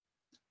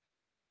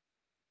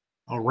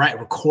All right,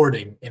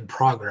 recording in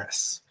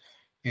progress.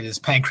 It is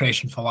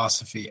Pancreation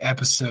Philosophy,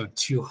 episode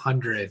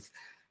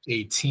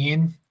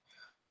 218.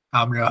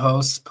 I'm your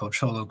host,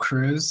 Pocholo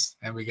Cruz,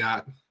 and we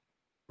got a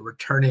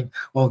returning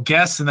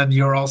guest, and then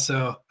you're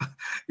also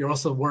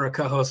were a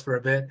co-host for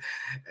a bit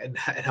and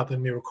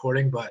helping me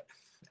recording. But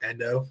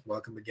Endo,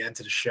 welcome again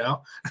to the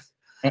show.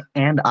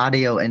 And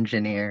audio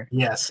engineer.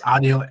 Yes,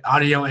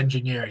 audio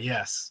engineer.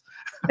 Yes.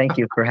 Thank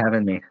you for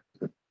having me.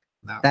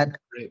 No, that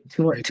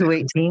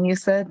 218 you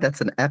said? That's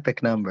an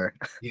epic number.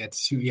 Yeah,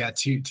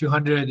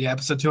 200. Yeah,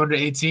 episode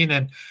 218,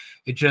 and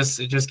it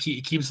just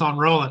keeps on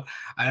rolling.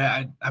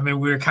 I mean,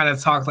 we were kind of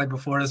talked like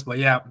before this, but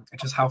yeah,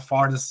 just how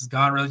far this has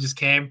gone. Really, just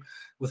came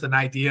with an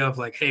idea of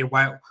like, hey,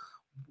 why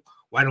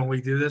don't we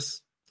do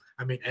this?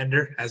 I mean,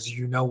 Ender, as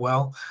you know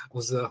well,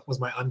 was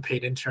my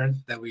unpaid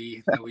intern that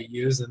we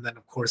used, and then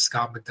of course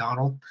Scott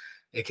McDonald,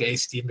 aka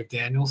Steve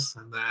McDaniels,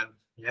 and then.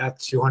 Yeah,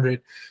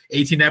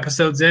 218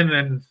 episodes in,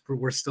 and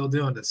we're still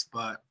doing this.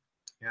 But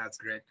yeah, it's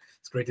great.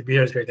 It's great to be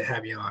here. It's great to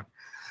have you on.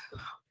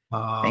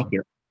 Thank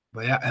you.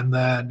 But yeah, and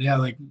then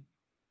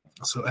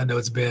so I know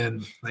it's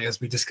been,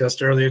 as we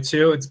discussed earlier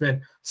too, it's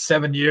been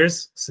 7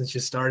 years since you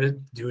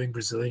started doing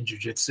Brazilian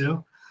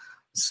Jiu-Jitsu.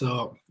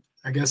 So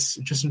I guess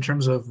just in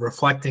terms of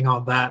reflecting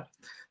on that,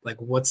 like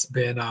what's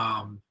been,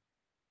 I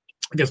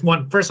guess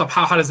first off,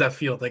 how does that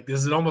feel? Like,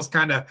 is it almost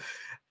kind of.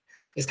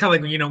 It's kind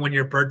of like, when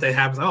your birthday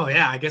happens. Oh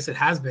yeah, I guess it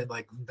has been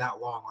like that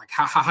long. Like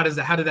how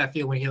did that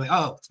feel when you're like,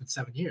 oh, it's been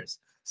 7 years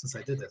since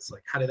I did this?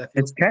 Like, how did that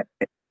feel?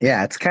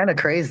 It's kind of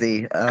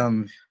crazy.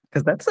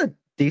 Because that's a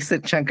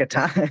decent chunk of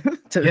time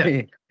to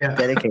be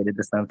dedicated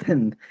to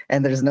something.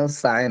 And there's no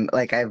sign,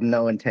 like I have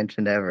no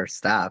intention to ever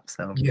stop.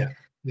 So yeah.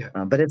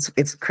 But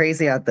it's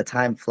crazy how the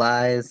time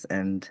flies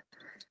and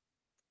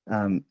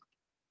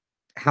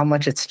how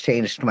much it's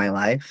changed my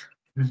life.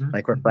 Mm-hmm.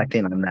 Like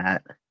reflecting on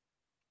that.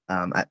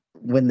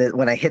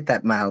 When I hit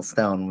that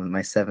milestone with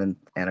my 7th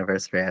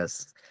anniversary, I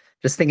was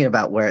just thinking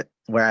about where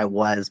I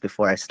was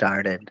before I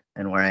started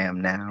and where I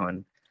am now,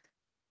 and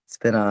it's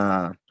been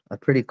a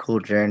pretty cool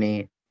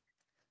journey.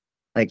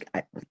 Like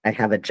I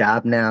have a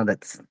job now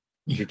that's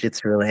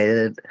jiu-jitsu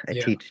related. I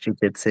teach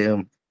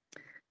jiu-jitsu,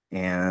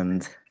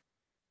 and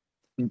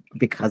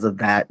because of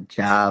that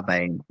job,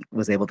 I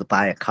was able to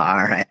buy a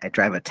car. I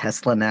drive a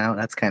Tesla now.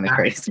 That's kind of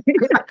crazy.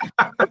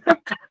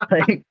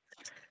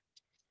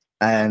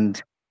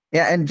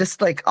 And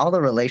just like all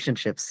the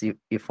relationships you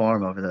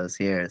form over those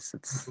years,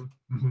 it's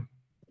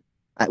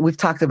we've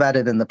talked about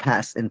it in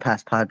past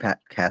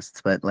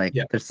podcasts, but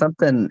there's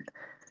something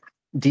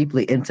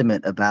deeply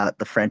intimate about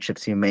the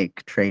friendships you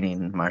make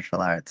training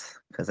martial arts,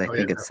 because I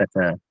think it's such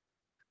a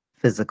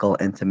physical,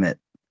 intimate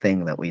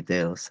thing that we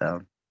do.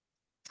 So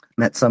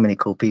met so many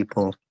cool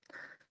people.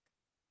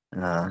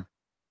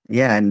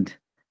 And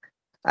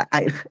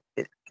I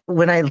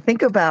when I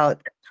think about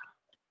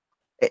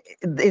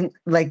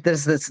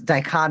there's this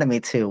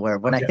dichotomy too, where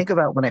when I think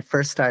about when I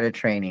first started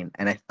training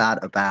and I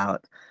thought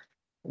about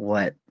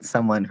what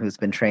someone who's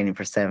been training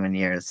for 7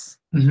 years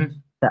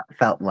that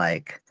felt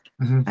like,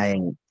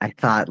 I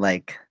thought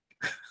like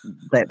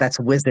that's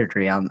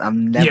wizardry.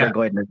 I'm never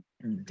going to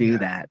do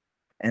that.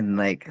 And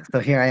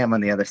so here I am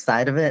on the other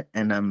side of it,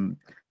 and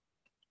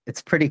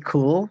it's pretty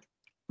cool.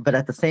 But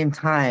at the same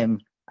time,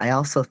 I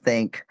also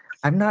think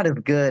I'm not as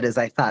good as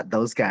I thought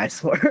those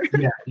guys were.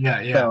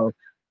 Yeah.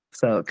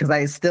 So, because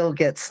I still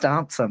get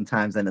stomped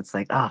sometimes, and it's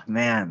like, oh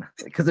man,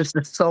 because there's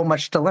just so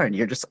much to learn.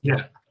 You're just,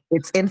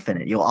 it's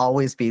infinite. You'll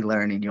always be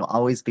learning. You'll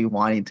always be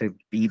wanting to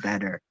be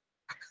better.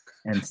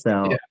 And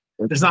so,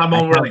 there's not a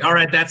moment where like, all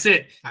right, that's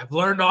it. I've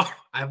learned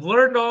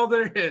all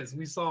there is.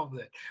 We solved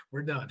it.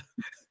 We're done.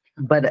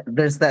 But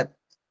there's that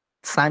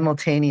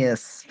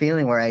simultaneous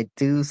feeling where I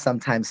do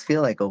sometimes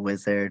feel like a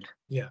wizard.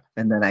 Yeah.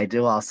 And then I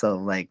do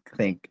also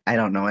think I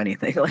don't know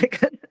anything.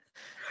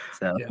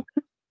 So. Yeah.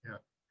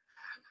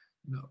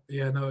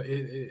 No,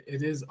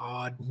 it is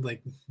odd,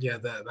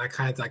 that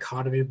kind of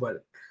dichotomy,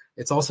 but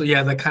it's also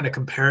that kind of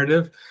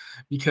comparative,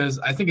 because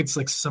I think it's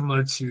like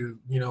similar to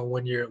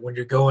when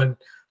you're going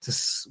to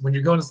when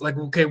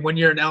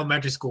you're in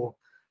elementary school,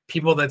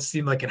 people that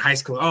seem like in high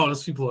school, oh,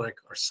 those people are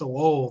so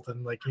old,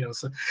 and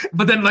so,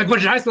 but then when you're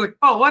in high school,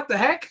 oh, what the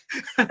heck?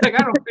 I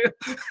don't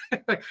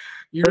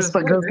feel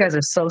those guys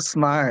are so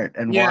smart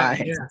and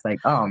wise. It's like,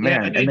 oh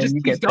man, and then just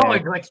keeps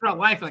going throughout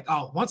life,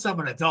 oh, once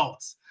I'm an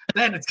adult,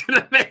 then it's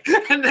gonna make,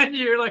 and then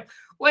you're like,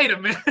 wait a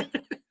minute.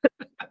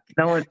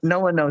 No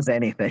one knows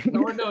anything.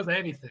 No one knows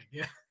anything.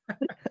 Yeah.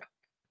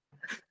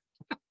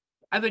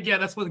 I think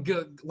that's what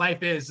good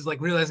life is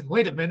like realizing,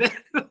 wait a minute,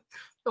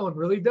 no one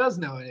really does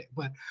know it.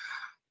 But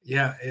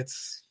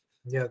it's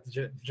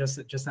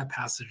just that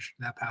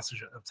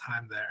passage of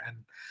time there. And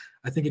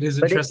I think it is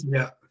interesting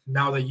that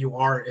now that you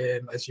are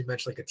in, as you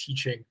mentioned, like a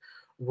teaching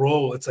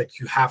role, it's like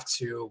you have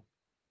to.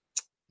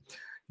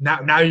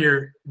 Now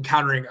you're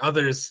encountering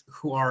others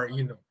who are,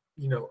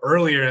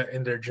 earlier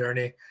in their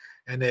journey,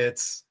 and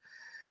it's,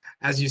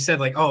 as you said,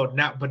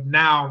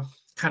 now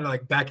kind of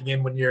like backing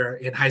in when you're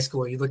in high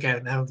school, you look at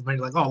it now, you're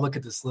like, oh, look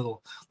at this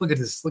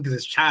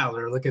child,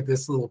 or look at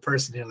this little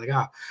person. You're like,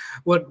 ah,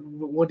 what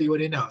do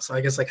you know? So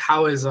I guess like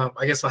how is I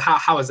guess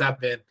how has that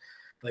been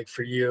like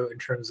for you in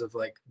terms of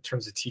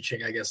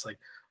teaching? I guess like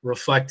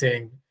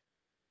reflecting,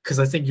 because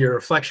I think your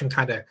reflection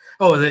kind of,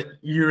 oh, that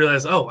you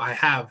realize, oh, I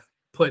have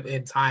put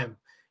in time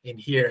in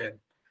here, and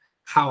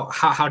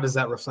how does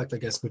that reflect, I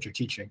guess, what you're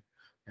teaching?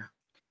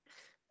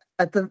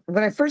 Yeah.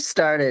 When I first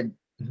started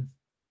Mhm.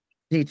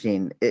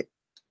 teaching,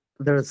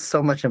 there was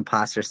so much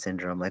imposter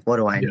syndrome. Like, what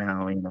do I Yeah.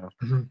 know?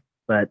 Mhm.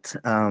 But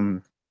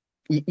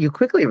you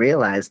quickly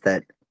realize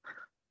that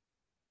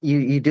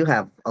you do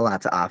have a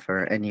lot to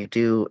offer, and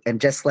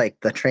and just like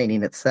the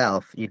training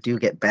itself, you do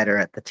get better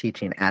at the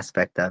teaching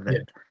aspect of Yeah.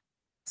 it.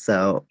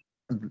 So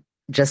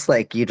just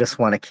like you just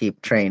want to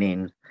keep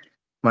training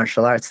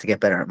martial arts to get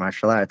better at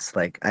martial arts,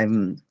 like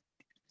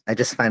I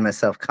just find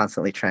myself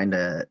constantly trying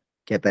to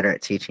get better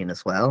at teaching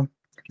as well,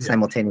 Yeah.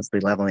 simultaneously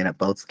leveling up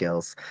both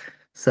skills.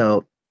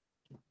 So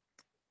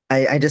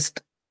I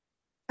just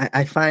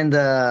I find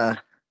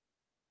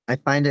I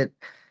find it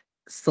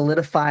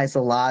solidifies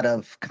a lot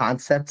of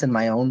concepts in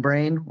my own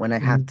brain when I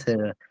have Mhm.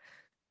 to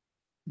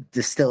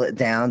distill it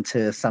down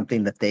to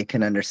something that they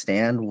can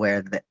understand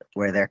where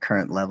their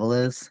current level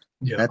is.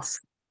 Yeah.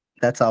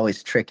 That's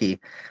always tricky,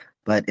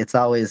 but it's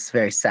always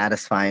very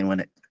satisfying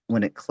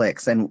when it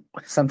clicks. And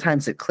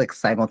sometimes it clicks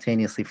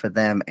simultaneously for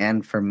them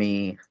and for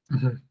me.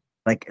 Mhm.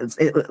 Like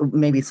it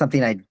maybe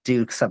something I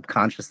do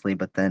subconsciously,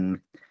 but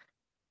then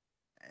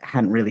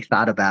hadn't really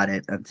thought about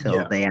it until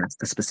Yeah. they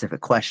asked a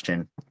specific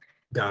question.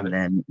 Got And it.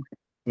 then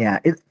yeah,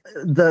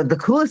 the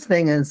coolest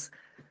thing is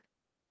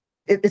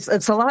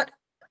it's a lot.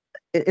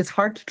 It's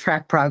hard to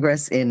track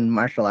progress in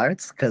martial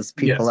arts because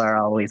people Yes. are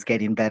always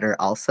getting better.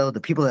 Also, the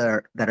people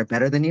that are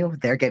better than you,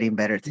 they're getting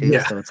better too.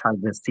 Yeah. So it's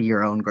hard to see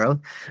your own growth.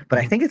 But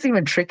I Mhm. think it's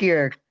even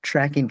trickier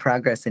tracking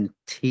progress in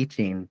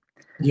teaching.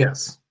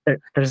 Yes.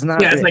 There's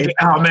not. Yeah, it's like,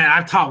 oh man,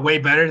 I've taught way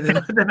better than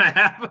I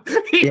have.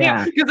 Yeah,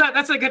 Yeah, because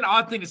that's like an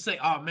odd thing to say.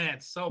 Oh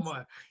man, so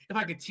much. If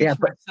I could yeah, teach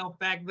myself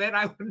back then,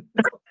 I would.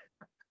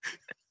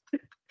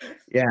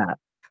 yeah.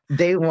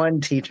 Day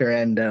one teacher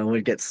and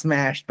would get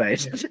smashed by Yeah,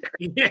 it.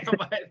 yeah,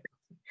 but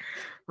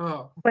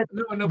oh but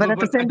no, but at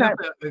the but I same time,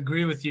 definitely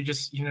agree with you.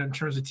 Just in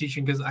terms of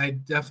teaching, because I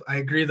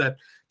agree that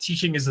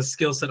teaching is a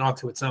skill set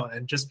onto its own,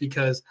 and just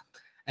because,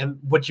 and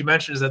what you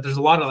mentioned is that there's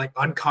a lot of like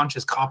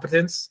unconscious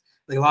competence,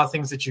 like a lot of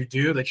things that you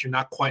do that you're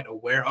not quite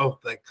aware of.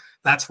 Like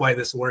that's why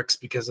this works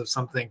because of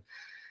something.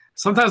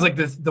 Sometimes like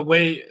the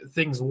way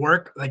things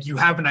work, like you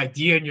have an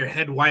idea in your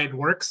head why it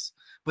works,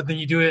 but then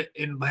you do it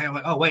in like,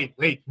 oh wait,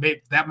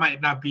 maybe that may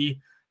not be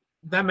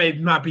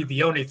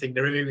the only thing.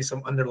 There may be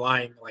some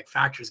underlying like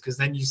factors, because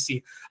then you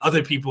see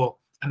other people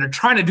and they're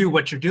trying to do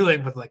what you're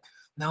doing, but like,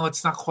 no,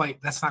 it's not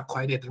quite. That's not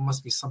quite it. There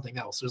must be something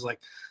else.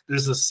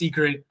 There's a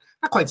secret,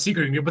 not quite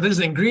secret ingredient, but there's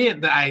an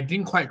ingredient that I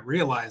didn't quite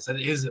realize that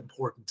is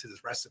important to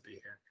this recipe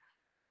here.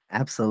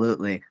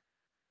 absolutely,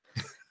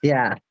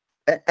 yeah.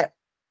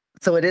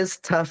 So it is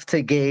tough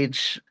to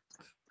gauge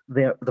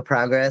the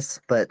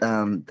progress, but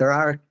there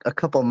are a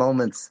couple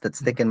moments that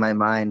stick in my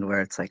mind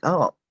where it's like,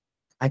 oh,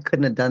 I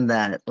couldn't have done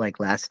that like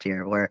last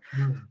year. Where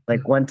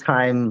like Mm-hmm. one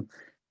time,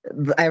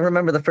 I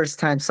remember the first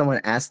time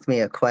someone asked me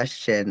a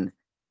question.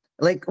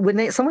 Like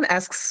when someone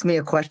asks me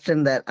a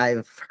question that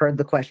I've heard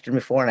the question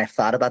before and I've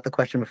thought about the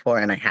question before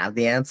and I have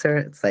the answer,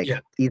 it's like Yeah,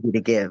 easy to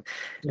give.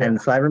 yeah,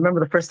 And so I remember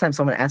the first time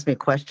someone asked me a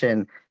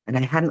question and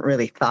I hadn't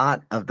really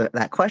thought of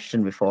that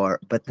question before,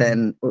 but mhm.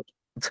 then it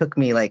took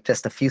me like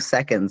just a few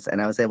seconds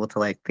and I was able to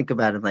like think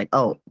about it like,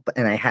 oh,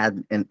 and I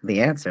had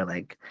the answer.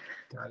 Like,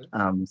 Got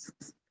it.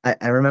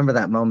 I remember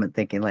that moment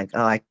thinking like,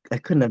 oh, I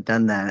couldn't have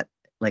done that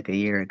like a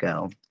year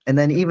ago. And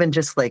then even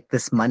just like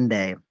this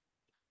Monday,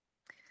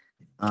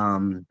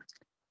 um,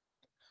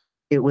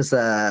 it was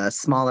a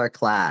smaller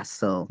class.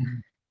 So,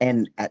 Mhm.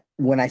 and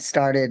when I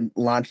started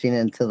launching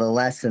into the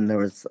lesson, there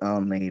was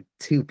only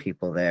two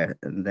people there,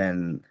 and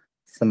then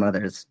some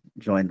others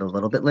joined a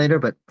little bit later.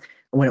 But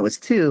when it was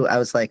two, I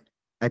was like,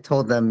 I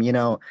told them,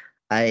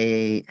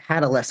 I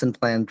had a lesson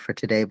planned for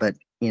today, but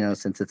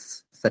since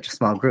it's such a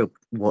small group,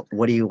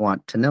 what do you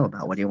want to know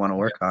about? What do you want to Yeah,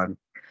 work on?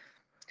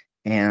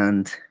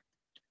 And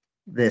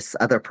this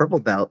other purple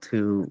belt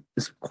who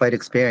is quite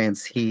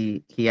experienced,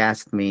 he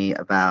asked me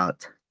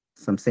about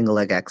some single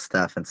leg X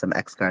stuff and some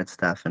X guard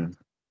stuff, and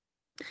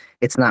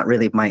it's not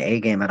really my A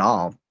game at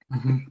all.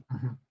 mhm,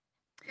 mhm.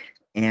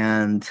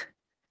 And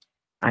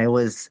I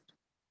was,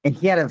 and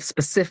he had a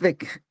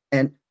specific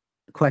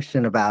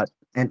question about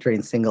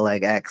entering single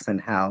leg X and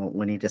how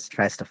when he just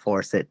tries to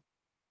force it,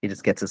 he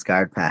just gets his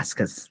guard pass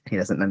because he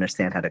doesn't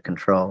understand how to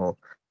control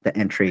the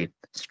entry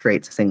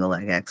straight to single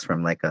leg X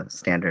from like a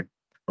standard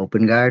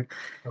open guard.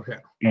 Okay.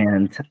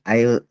 And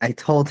I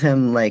told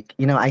him like,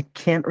 I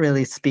can't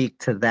really speak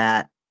to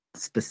that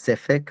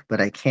specific, but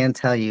I can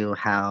tell you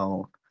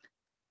how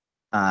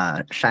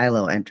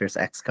Shiloh enters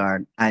X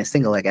guard, I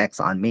single leg X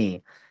on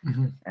me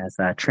Mhm. as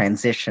a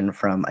transition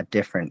from a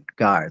different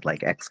guard,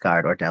 like X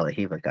guard or De La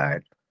Riva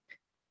guard.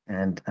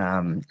 And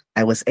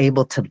I was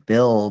able to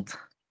build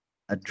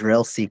a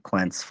drill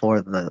sequence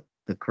for the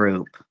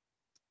group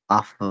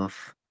off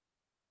of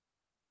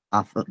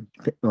off of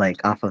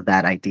off of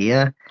that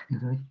idea,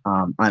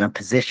 on a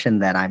position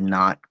that I'm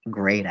not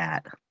great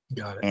at.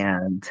 Got it.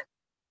 And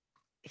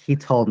he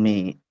told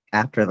me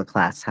after the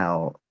class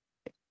how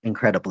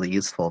incredibly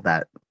useful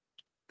that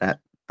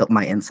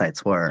my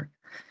insights were.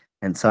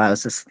 And so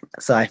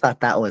I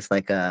thought that was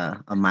like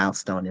a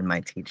milestone in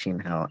my teaching,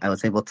 how I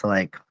was able to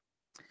like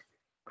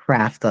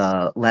craft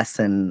a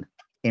lesson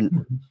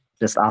in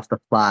just off the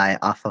fly,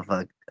 off of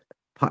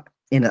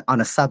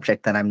on a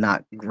subject that I'm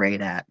not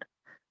great at,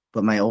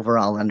 but my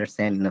overall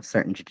understanding of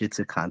certain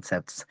jiu-jitsu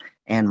concepts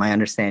and my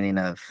understanding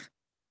of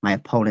my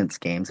opponent's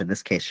games, in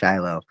this case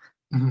Shiloh,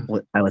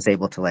 I was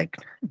able to like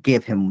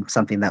give him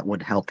something that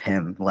would help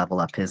him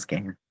level up his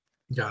game.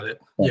 Got it.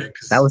 So yeah,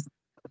 that was.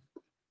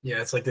 Yeah,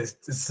 it's like this.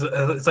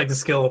 It's like the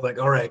skill of like,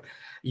 all right,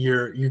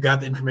 you got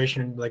the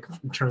information like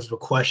in terms of a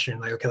question,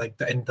 like okay, like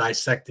and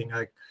dissecting,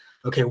 like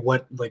okay,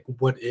 what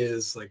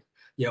is like,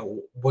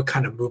 what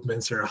kind of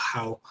movements or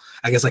how,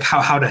 I guess like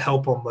how to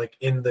help them like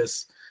in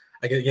this,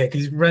 I guess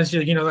because you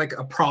mentioned like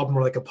a problem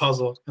or like a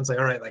puzzle. It's like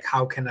all right, like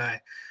how can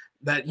I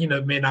that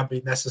may not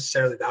be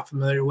necessarily that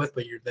familiar with,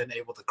 but you're then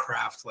able to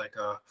craft like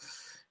a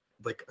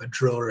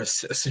drill or a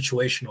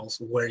situationals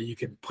where you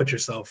can put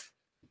yourself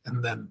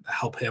and then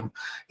help him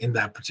in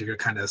that particular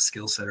kind of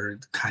skill set or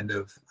kind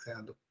of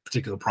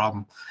particular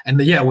problem. And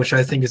which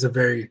I think is a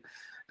very,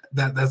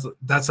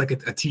 that's like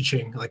a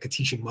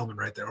teaching moment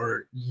right there.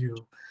 Or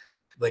you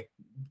like,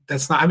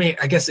 that's not, I mean,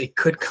 I guess it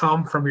could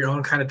come from your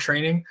own kind of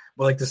training,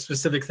 but like the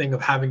specific thing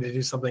of having to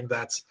do something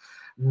that's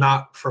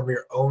not from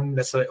your own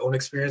necessarily own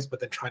experience,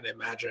 but then trying to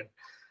imagine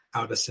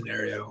out a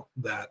scenario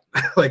that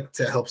like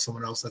to help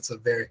someone else. That's a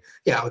very,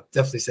 I would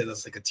definitely say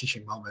that's like a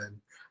teaching moment, and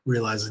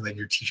realizing that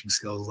your teaching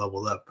skills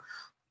leveled up.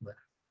 But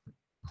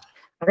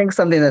I think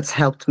something that's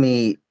helped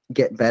me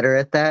get better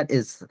at that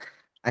is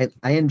I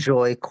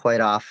enjoy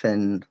quite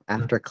often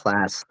after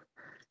class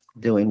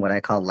doing what I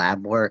call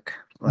lab work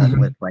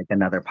with like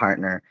another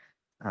partner,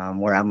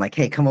 where I'm like,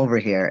 hey, come over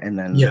here. And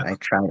then I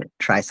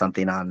try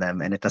something on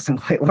them and it doesn't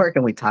quite work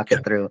and we talk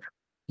it through.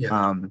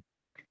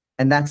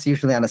 And that's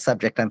usually on a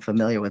subject I'm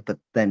familiar with, but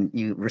then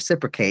you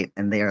reciprocate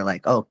and they are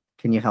like, oh,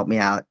 can you help me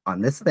out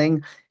on this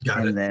thing?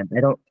 Then I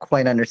don't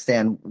quite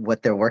understand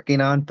what they're working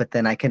on, but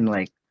then I can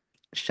like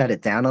shut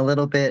it down a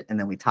little bit and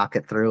then we talk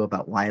it through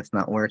about why it's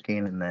not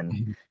working and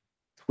then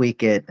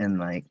tweak it and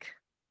like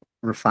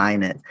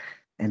refine it.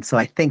 And so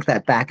I think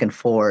that back and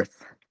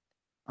forth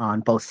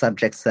on both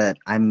subjects that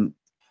I'm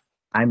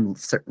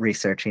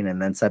researching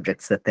and then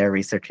subjects that they're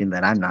researching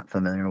that I'm not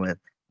familiar with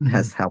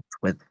has helped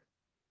with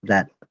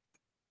that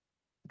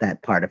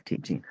part of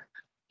teaching.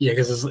 Yeah,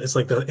 because it's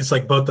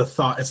like both the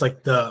thought, it's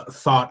like the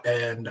thought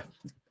and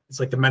it's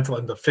like the mental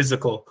and the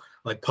physical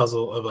like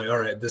puzzle of like, all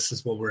right, this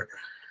is what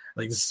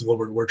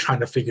we're trying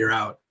to figure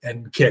out.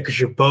 And because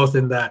you're both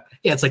in that,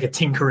 it's like a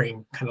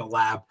tinkering kind of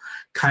lab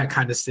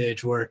kind of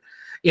stage where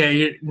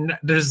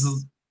there's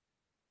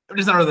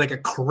not really like a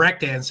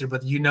correct answer,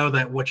 but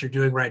that what you're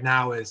doing right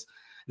now is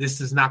this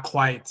is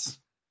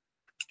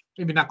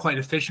maybe not quite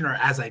efficient or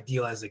as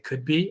ideal as it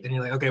could be. And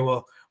you're like, okay,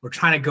 well, we're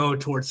trying to go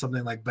towards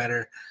something like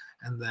better.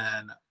 And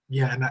then,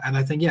 and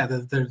I think,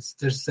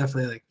 there's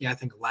definitely like, I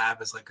think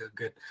lab is like a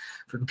good,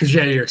 because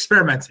you're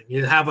experimenting.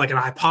 You have like a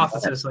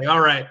hypothesis, like,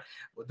 all right,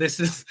 well, this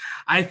is,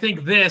 I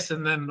think this,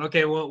 and then,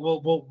 okay,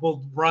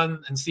 we'll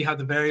run and see how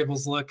the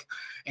variables look.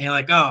 And you're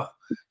like,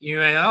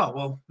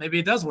 well, maybe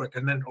it does work.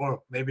 And then,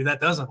 or maybe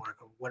that doesn't work.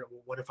 Or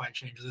what if I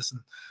change this?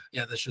 And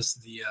that's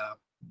just the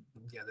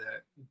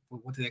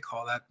what do they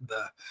call that?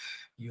 The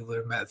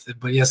Euler method,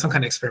 but some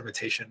kind of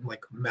experimentation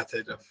like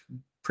method of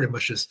pretty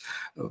much just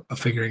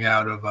figuring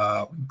out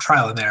of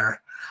trial and error.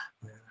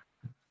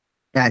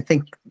 Yeah, I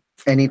think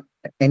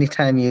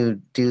anytime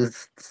you do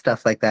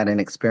stuff like that and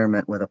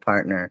experiment with a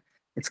partner,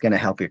 it's going to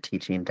help your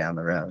teaching down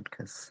the road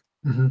because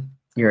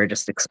you're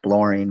just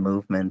exploring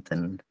movement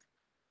and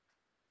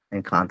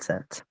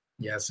concepts.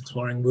 Yes,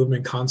 exploring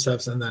movement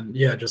concepts, and then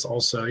just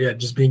also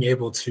just being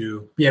able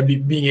to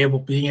being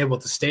able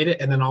to state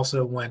it, and then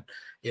also when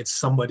it's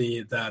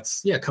somebody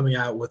that's coming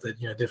out with a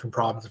different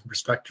problem, different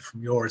perspective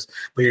from yours,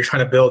 but you're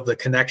trying to build the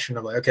connection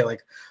of like, okay,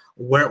 like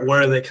where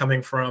are they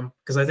coming from?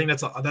 Because I think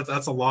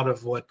that's a lot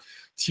of what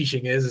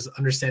teaching is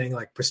understanding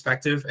like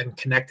perspective and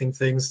connecting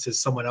things to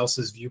someone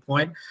else's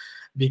viewpoint.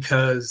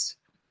 Because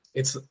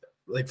it's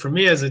like for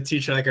me as a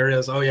teacher, like I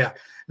realize,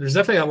 there's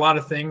definitely a lot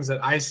of things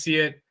that I see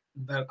it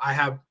that I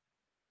have.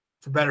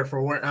 For better,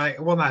 for worse,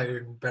 not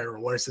even better or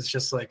worse. It's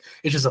just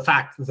a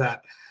fact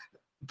that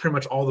pretty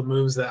much all the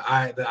moves that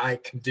I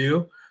can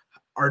do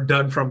are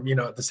done from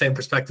the same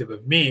perspective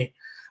of me.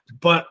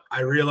 But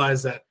I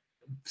realize that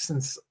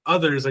since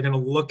others are going to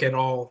look at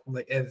all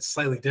like it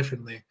slightly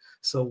differently,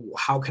 so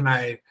how can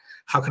I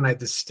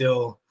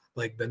distill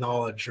like the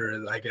knowledge,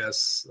 or I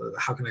guess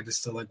how can I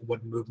distill like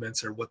what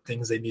movements or what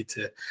things they need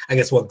to, I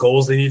guess what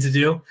goals they need to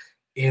do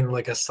in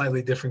like a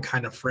slightly different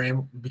kind of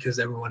frame because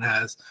everyone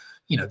has,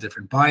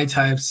 different body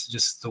types,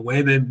 just the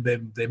way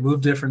they move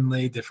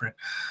differently, different,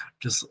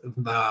 just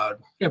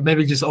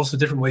maybe just also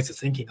different ways of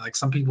thinking. Like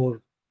some people,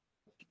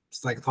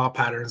 it's like thought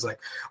patterns,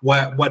 like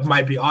what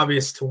might be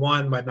obvious to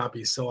one might not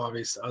be so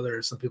obvious to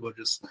others. Some people are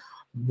just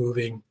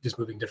moving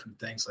different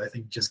things. So I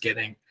think just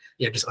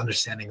just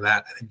understanding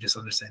that, I think just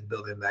understanding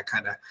building that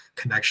kind of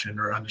connection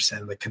or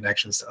understanding the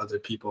connections to other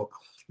people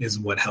is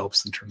what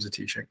helps in terms of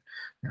teaching.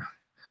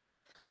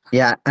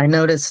 Yeah, I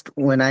noticed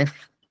when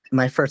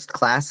my first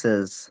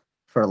classes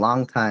for a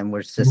long time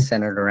was just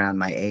centered around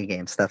my A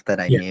game, stuff that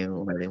I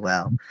knew really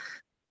well.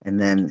 And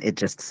then it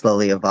just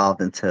slowly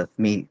evolved into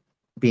me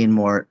being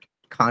more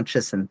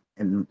conscious and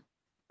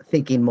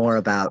thinking more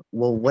about,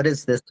 well, what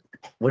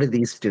do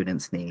these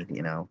students need,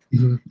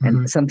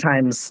 And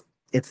sometimes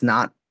it's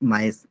not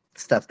my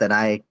stuff that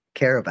I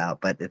care about,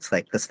 but it's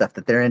like the stuff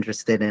that they're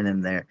interested in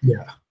and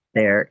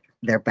their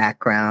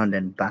background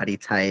and body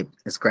type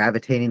is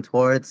gravitating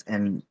towards,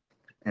 and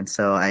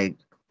so I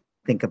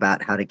think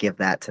about how to give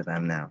that to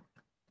them now.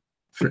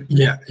 For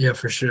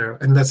sure.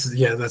 And that's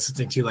the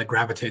thing too, like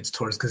gravitates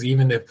towards, because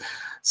even if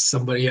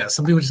some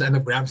people just end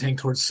up gravitating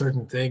towards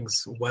certain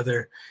things,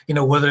 whether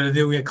they're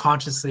doing it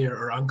consciously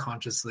or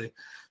unconsciously,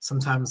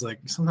 sometimes a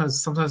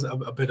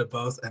bit of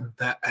both. And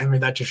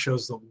that just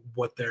shows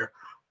what they're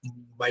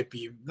might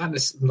be not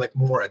necessarily like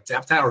more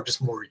adept at, or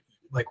just more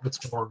like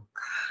what's more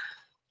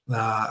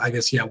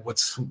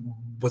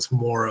what's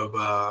more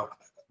of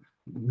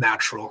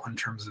natural in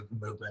terms of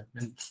movement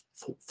and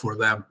for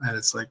them. And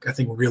it's like, I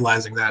think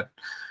realizing that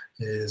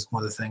is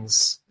one of the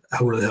things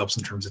that really helps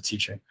in terms of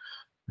teaching.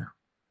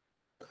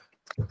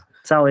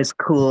 It's always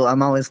cool.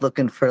 I'm always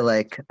looking for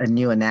like a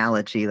new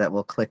analogy that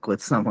will click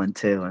with someone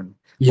too, and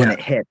when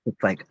it hits,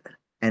 it's like,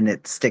 and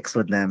it sticks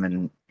with them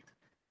and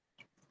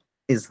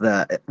is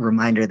the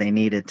reminder they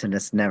needed to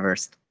just never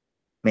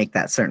make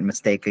that certain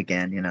mistake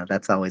again.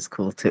 That's always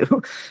cool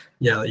too.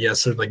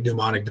 Sort of like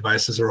mnemonic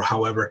devices or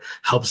however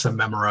helps them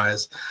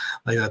memorize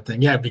like that thing.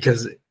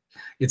 Because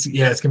it's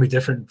gonna be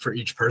different for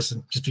each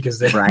person, just because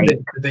they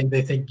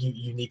think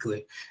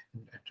uniquely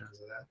in terms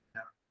of that.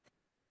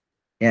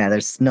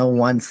 There's no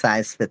one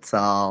size fits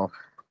all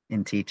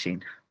in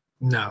teaching.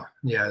 No,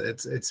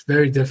 it's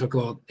very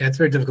difficult. It's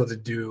very difficult to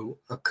do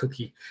a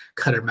cookie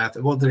cutter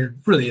method. Well, there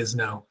really is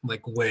no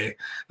like way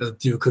to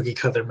do a cookie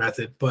cutter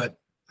method, but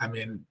I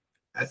mean,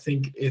 I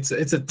think it's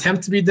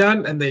attempt to be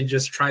done, and they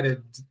just try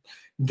to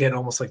get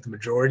almost like the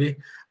majority.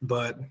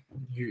 But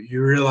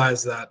you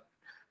realize that,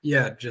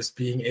 just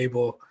being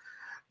able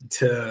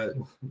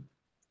to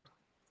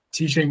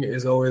teaching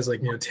is always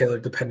like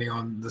tailored depending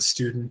on the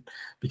student,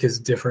 because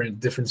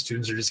different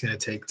students are just going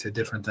to take to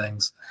different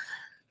things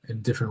in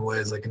different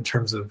ways, like in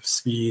terms of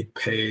speed,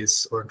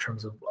 pace, or in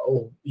terms of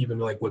even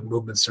like what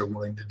movements they're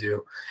willing to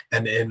do,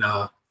 and in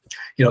an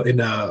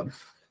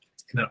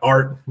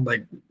art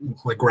like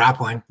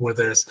grappling, where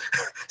there's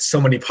so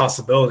many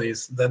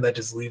possibilities, then that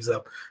just leaves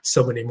up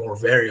so many more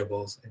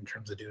variables in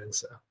terms of doing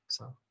so.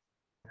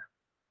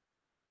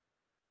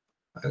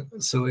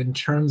 So in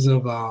terms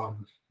of I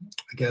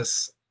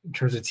guess in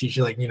terms of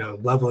teaching, like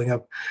leveling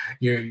up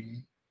your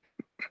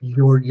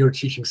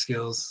teaching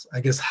skills, I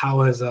guess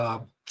how has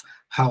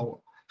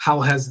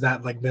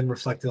that like been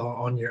reflected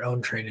on your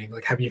own training?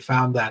 Like, have you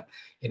found that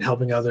in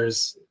helping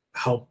others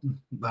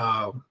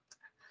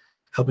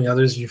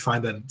you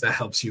find that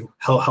helps you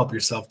help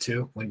yourself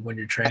too when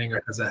you're training,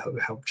 or does that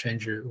help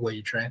change your way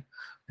you train?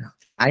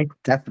 I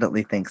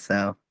definitely think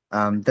so.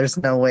 There's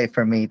no way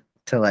for me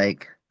to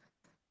like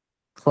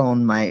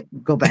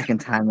go back in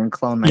time and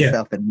clone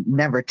myself and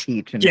never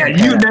teach. And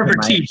you never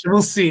teach.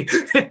 We'll see.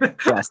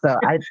 So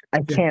I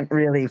can't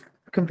really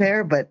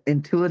compare, but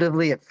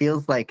intuitively it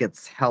feels like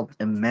it's helped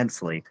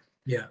immensely.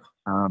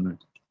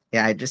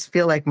 I just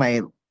feel like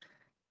my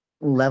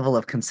level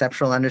of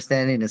conceptual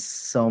understanding is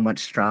so much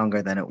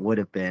stronger than it would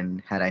have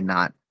been had I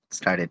not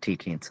started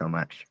teaching so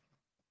much.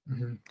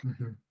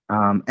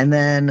 And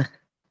then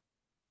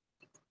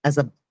as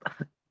a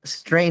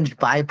strange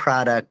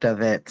byproduct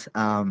of it,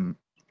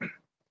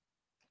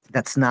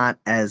 that's not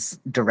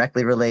as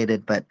directly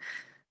related, but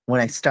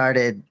when I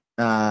started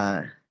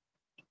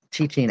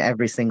teaching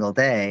every single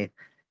day,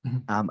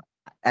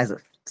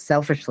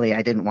 selfishly,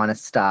 I didn't want to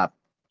stop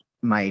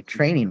my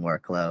training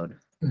workload.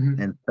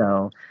 And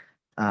so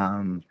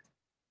I'm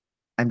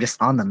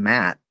just on the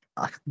mat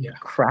a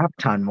crap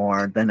ton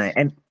more than I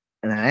am.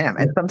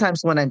 And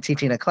sometimes when I'm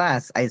teaching a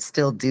class, I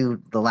still do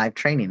the live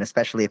training,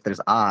 especially if there's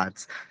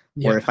odds,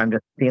 or if I'm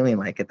just feeling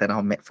like it, then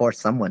I'll force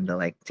someone to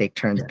like take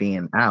turns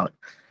being out.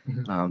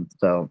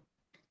 So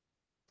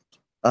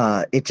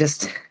it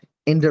just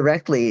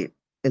indirectly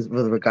is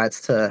with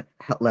regards to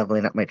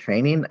leveling up my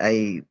training.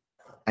 I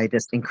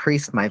just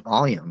increased my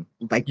volume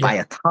by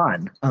a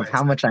ton of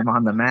how much I'm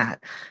on the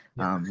mat.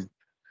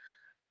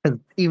 Because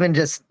even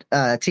just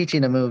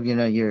teaching a move,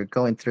 you're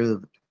going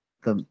through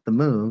the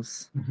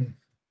moves,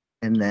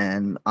 and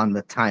then on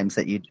the times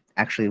that you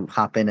actually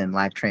hop in and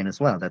live train as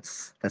well,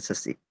 that's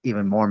just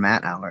even more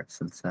mat hours.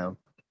 And so,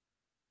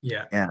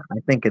 I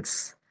think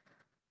it's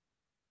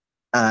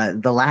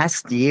The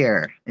last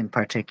year in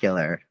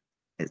particular,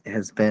 it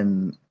has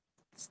been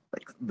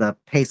like the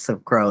pace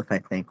of growth, I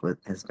think,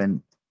 has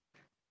been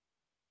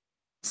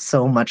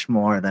so much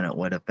more than it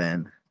would have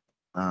been.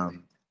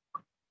 Um,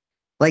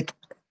 like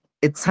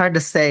it's hard to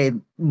say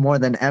more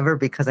than ever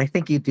because I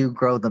think you do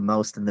grow the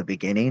most in the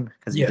beginning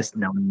because you Yeah, just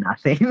know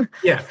nothing.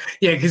 yeah,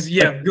 because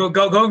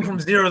going from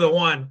 0 to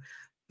 1,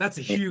 that's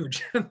a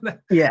huge.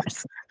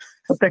 Yes.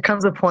 But there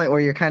comes a point where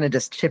you're kind of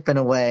just chipping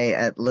away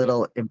at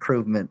little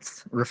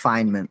improvements,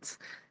 refinements.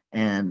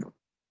 And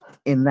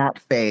in that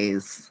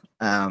phase,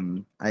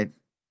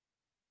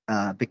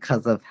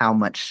 because of how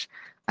much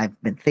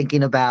I've been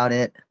thinking about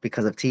it,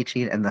 because of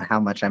teaching, and how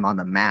much I'm on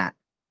the mat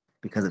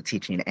because of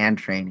teaching and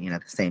training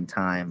at the same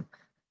time,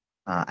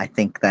 I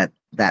think that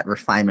that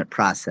refinement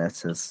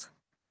process has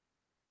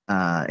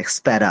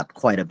sped up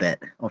quite a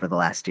bit over the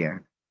last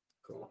year.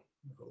 Cool,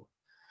 cool.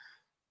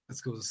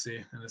 That's cool to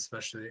see, and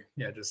especially,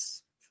 yeah,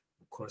 just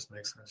of course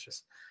makes sense.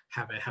 Just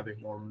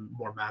having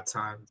more mat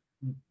time,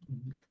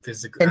 And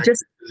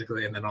just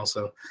physically, and then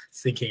also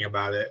thinking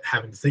about it,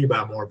 having to think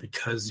about it more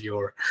because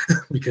you're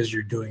because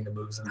you're doing the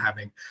moves and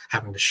having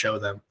to show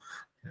them.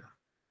 Yeah.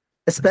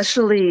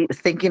 especially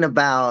thinking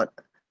about,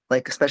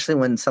 like, especially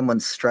when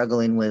someone's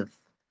struggling with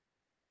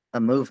a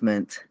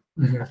movement,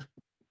 Mhm.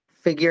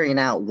 figuring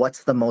out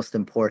what's the most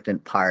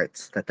important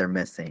parts that they're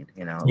missing,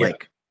 Yeah.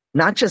 like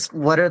not just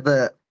what are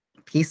the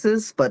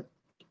pieces, but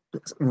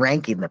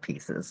ranking the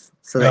pieces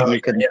so that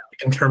you can yeah,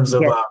 in terms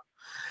of get,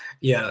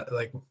 yeah,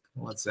 like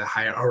what's the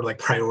higher or like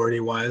priority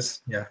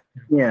wise, yeah.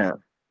 yeah.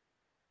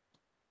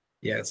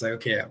 Yeah, it's like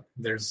okay,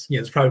 there's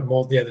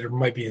probably there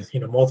might be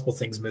multiple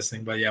things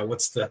missing, but yeah,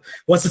 what's the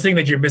thing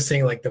that you're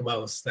missing like the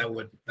most that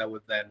would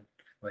then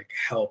like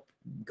help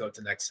go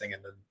to the next thing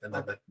and then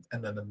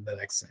the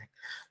next thing.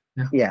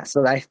 Yeah. Yeah,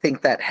 so I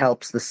think that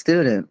helps the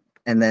student,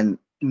 and then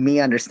me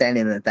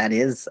understanding that that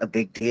is a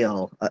big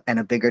deal, and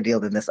a bigger deal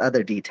than this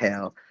other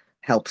detail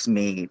helps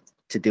me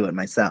to do it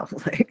myself,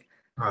 like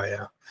Oh yeah,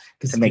 to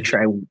because make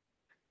sure I.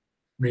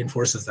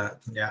 reinforces that.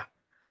 Yeah,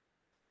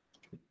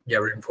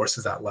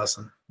 reinforces that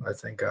lesson. I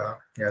think.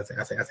 Yeah,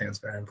 I think it's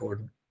very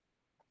important.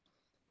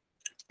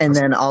 And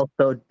then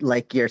also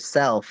like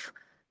yourself,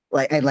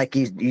 like, and like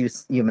you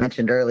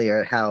mentioned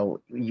earlier how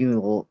you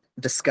will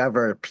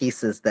discover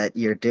pieces that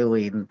you're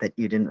doing that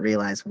you didn't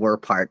realize were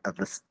part of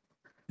this,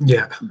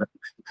 Yeah,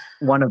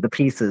 one of the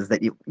pieces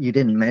that you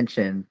didn't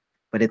mention,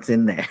 but it's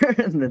in there.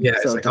 And then, yeah.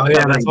 It's so like, oh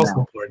yeah, that's discovering also that,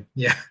 important.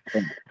 Yeah,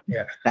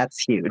 yeah. that's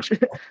huge.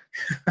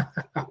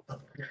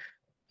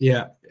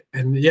 Yeah,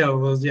 and yeah,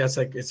 well, yeah, it's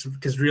like it's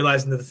because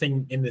realizing that the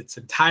thing in its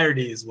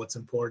entirety is what's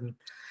important,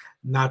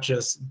 not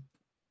just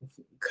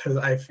because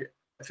I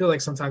feel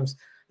like sometimes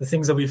the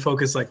things that we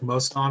focus like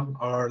most on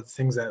are the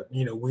things that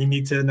we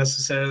need to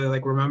necessarily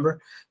like remember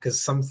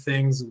because some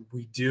things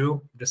we do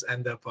just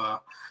end up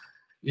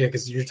yeah,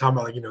 because you're talking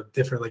about like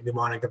different like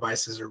mnemonic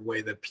devices or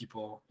way that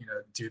people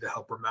do to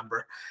help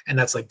remember, and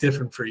that's like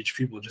different for each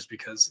people. Just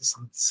because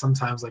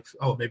sometimes like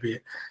maybe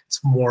it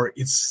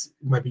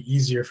might be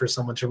easier for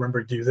someone to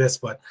remember to do this,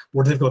 but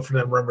more difficult for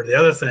them to remember the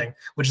other thing,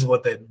 which is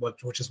what they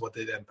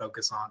then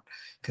focus on.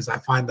 Because I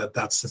find that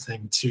that's the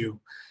thing too.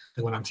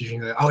 Like when I'm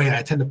teaching, that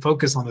I tend to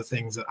focus on the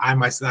things that I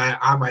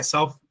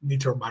myself need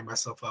to remind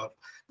myself of,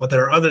 but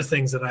there are other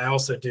things that I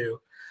also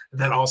do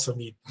that also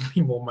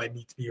people might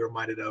need to be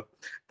reminded of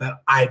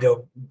that I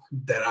don't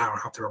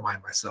have to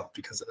remind myself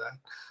because of that.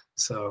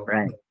 So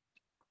Right.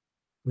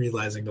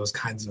 realizing those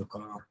kinds of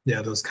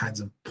those kinds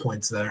of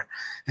points there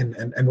and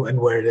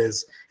where it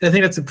is. And I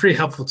think that's pretty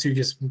helpful too,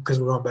 just because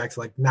we're going back to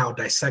like now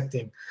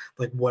dissecting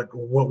like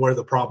where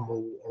the problem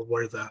or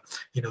where the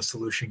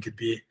solution could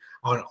be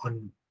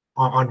on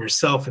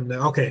yourself, and then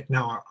okay,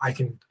 now I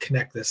can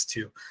connect this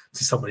to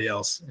somebody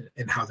else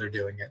and how they're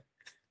doing it.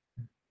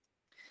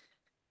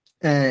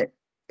 Uh,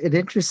 an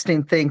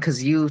interesting thing,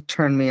 because you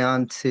turned me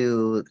on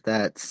to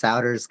that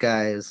Souders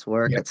guy's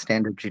work Yeah. at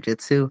Standard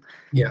Jiu-Jitsu.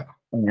 Yeah.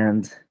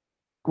 And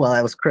while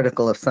I was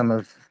critical of some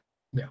of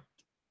Yeah.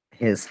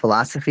 his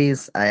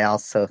philosophies, I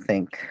also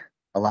think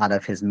a lot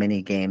of his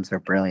mini games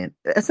are brilliant.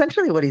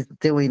 Essentially, what he's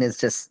doing is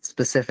just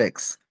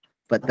specifics,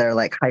 but they're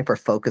like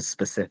hyper-focused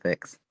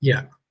specifics.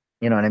 Yeah.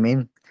 You know what I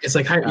mean? It's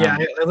like I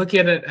look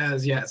at it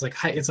as it's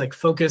like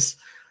focus.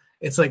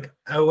 It's like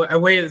a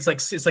way. It's like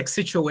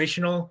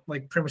situational,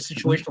 like pretty much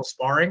situational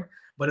sparring,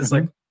 but it's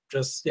like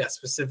just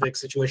specific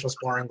situational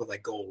sparring with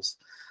like goals.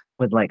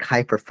 With like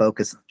hyper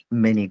focused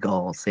mini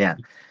goals, yeah.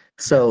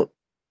 So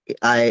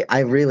I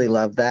really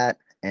love that,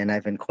 and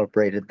I've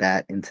incorporated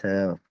that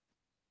into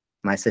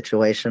my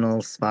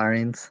situational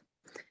sparrings,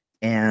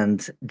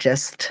 and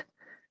just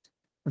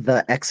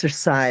the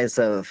exercise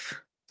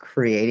of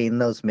creating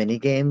those mini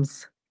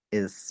games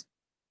is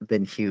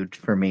been huge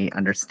for me,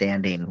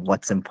 understanding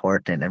what's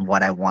important and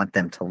what I want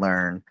them to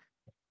learn,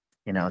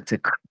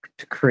 to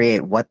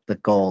create what the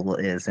goal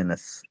is in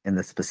this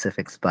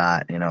specific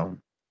spot. Oh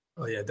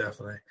yeah,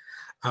 definitely.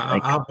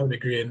 Like, I would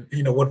agree.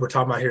 And what we're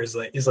talking about here is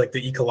like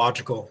the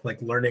ecological like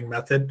learning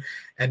method,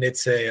 and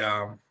it's a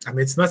I mean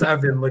it's not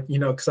I've been looking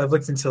because I've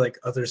looked into like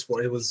other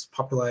sport. It was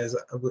popularized.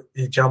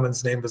 The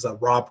gentleman's name was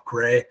Rob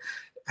Gray,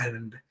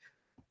 and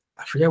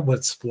I forget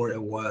what sport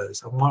it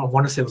was. I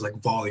want to say it was like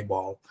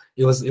volleyball.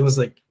 It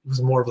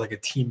was more of like a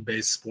team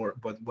based sport.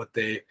 But what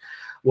they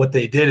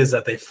did is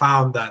that they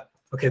found that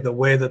okay, the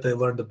way that they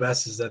learned the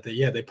best is that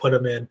they put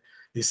them in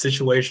these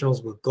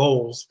situationals with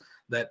goals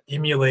that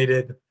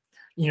emulated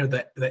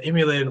that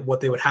emulated what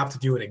they would have to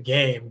do in a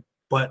game,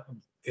 but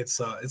it's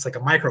like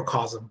a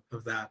microcosm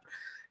of that.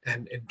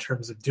 And in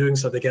terms of doing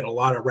so, they get a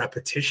lot of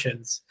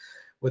repetitions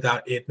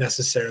without it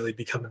necessarily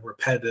becoming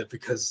repetitive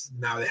because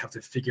now they have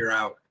to figure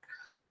out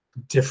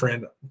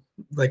different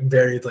like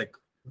varied like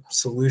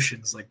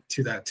solutions like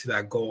to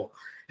that goal.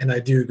 And I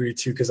do agree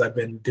too because I've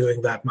been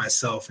doing that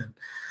myself in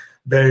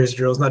various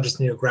drills, not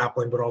just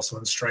grappling, but also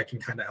in striking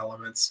kind of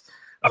elements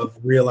of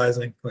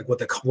realizing like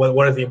what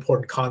are the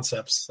important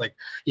concepts, like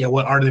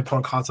what are the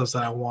important concepts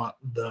that I want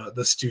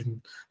the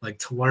student like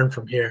to learn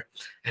from here,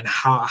 and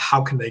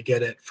how can they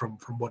get it from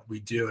what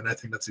we do. And I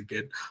think that's a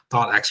good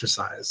thought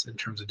exercise in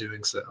terms of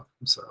doing so.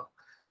 So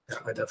yeah,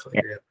 I definitely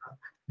agree with that.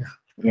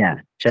 yeah,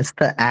 just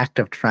the act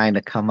of trying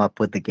to come up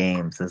with the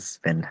games has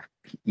been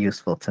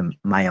useful to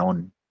my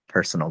own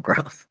personal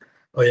growth.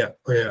 Oh yeah,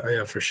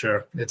 for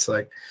sure. It's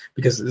like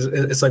because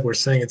it's like we're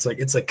saying it's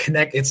like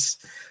connect.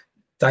 It's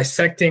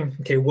dissecting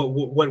okay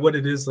what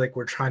it is like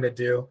we're trying to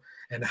do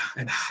and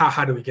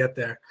how do we get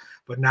there,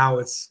 but now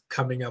it's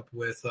coming up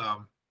with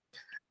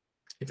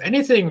if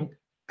anything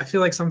I feel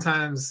like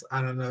sometimes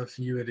I don't know if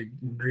you would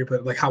agree,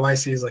 but like how I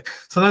see is like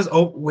sometimes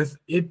with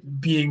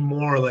it being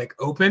more like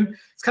open,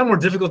 it's kind of more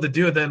difficult to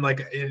do than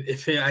like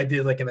if I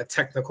did like in a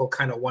technical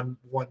kind of one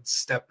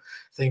step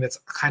thing that's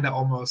kind of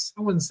almost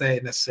I wouldn't say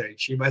necessarily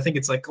cheap, but I think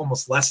it's like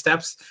almost less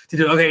steps to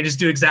do. Okay, just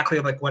do exactly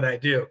like what I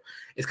do.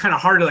 It's kind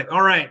of hard to like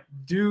all right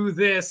do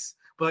this,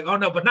 but like oh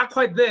no, but not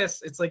quite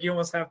this. It's like you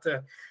almost have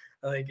to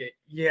like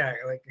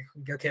like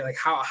okay like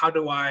how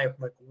do I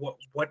like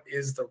what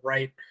is the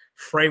right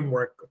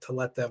framework to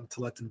let them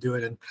do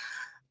it. And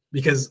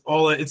because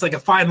it's like a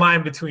fine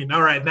line between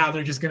all right now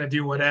they're just going to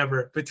do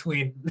whatever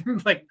between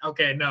like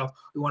okay no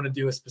we want to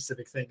do a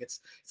specific thing.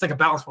 It's like a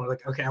balance point,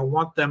 like okay I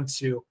want them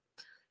to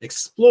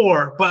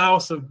explore but I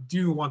also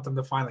do want them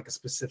to find like a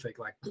specific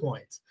like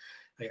point,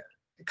 like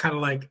kind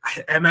of like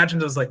I imagine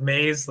those like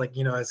maze like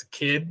as a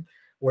kid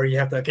where you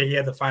have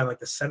to find like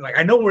the center. Like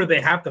I know where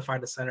they have to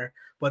find a center,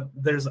 but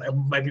there's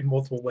might be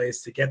multiple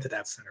ways to get to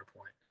that center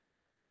point.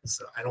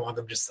 So I don't want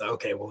them just to,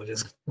 okay, we'll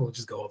just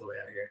go all the way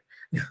out here.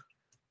 Yeah.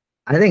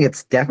 I think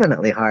it's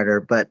definitely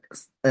harder, but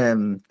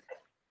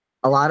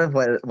a lot of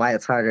why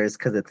it's harder is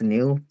because it's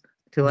new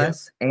to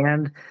us,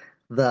 and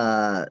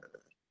the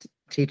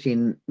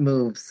teaching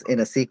moves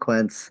in a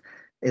sequence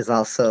is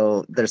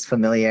also there's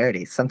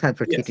familiarity. Sometimes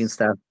we're teaching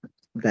stuff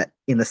that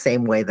in the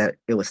same way that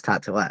it was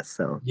taught to us.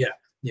 So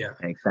I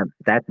think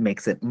that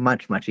makes it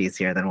much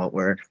easier than what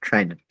we're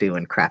trying to do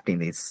in crafting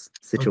these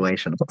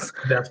situationals.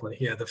 Definitely,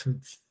 yeah.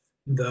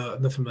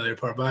 The familiar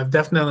part, but I've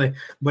definitely,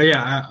 but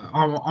yeah,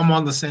 I'm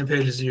on the same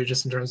page as you,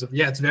 just in terms of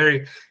it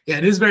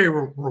is very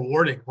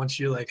rewarding once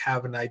you like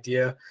have an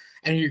idea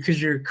and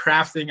because you're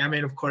crafting. I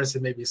mean, of course,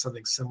 it may be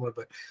something similar,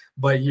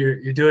 but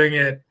you're doing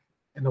it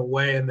in a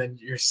way, and then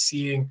you're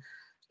seeing.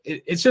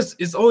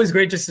 It's always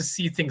great just to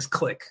see things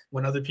click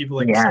when other people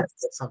like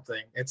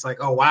something. It's like,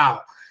 oh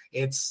wow,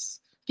 it's.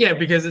 Yeah,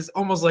 because it's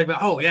almost like,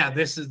 oh yeah,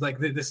 this is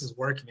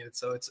working, and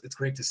so it's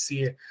great to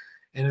see it,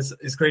 and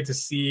it's great to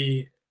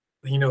see,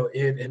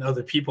 it in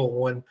other people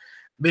when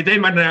they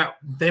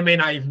may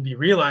not even be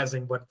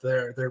realizing, but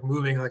they're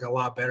moving like a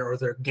lot better, or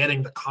they're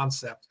getting the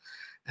concept,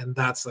 and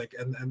that's like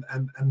and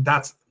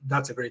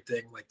that's a great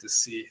thing like to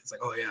see. It's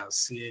like oh yeah,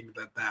 seeing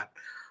that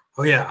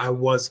oh yeah, I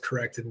was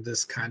correct in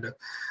this kind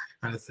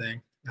of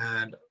thing,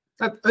 and.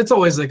 It's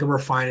always like a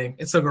refining.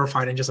 It's like a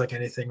refining, just like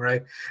anything,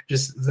 right?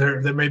 Just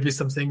there may be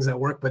some things that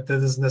work, but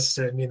that doesn't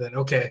necessarily mean that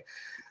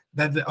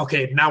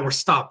okay, now we're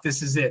stopped.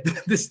 This is it.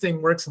 This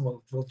thing works, and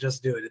we'll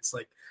just do it. It's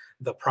like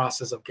the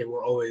process of okay,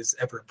 we're always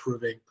ever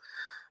improving.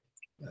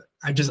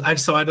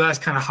 So that's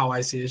kind of how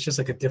I see it. It's just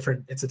like a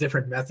different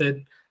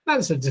method. Not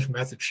just a different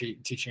method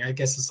teaching. I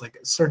guess it's like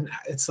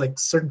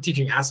certain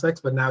teaching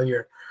aspects, but now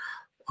you're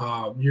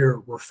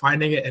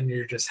refining it, and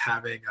you're just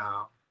having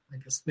I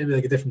guess maybe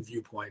like a different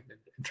viewpoint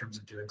in terms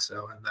of doing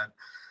so. And then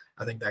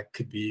I think that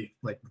could be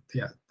like,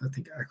 I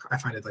think I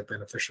find it like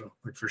beneficial,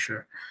 like for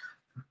sure.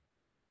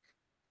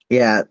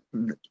 Yeah.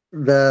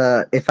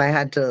 If I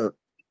had to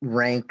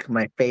rank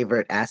my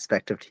favorite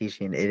aspect of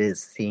teaching, it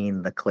is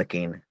seeing the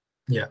clicking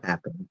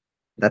happen.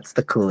 That's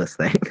the coolest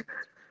thing.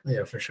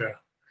 Yeah, for sure.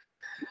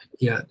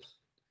 Yeah.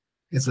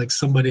 It's like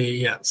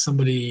somebody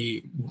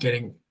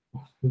getting,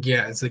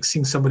 it's like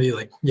seeing somebody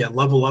like,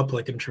 level up,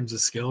 like in terms of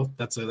skill.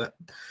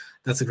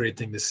 That's a great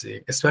thing to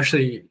see,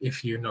 especially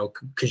if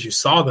because you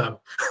saw them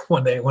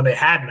when they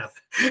had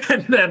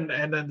nothing,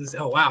 and then this,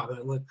 oh wow,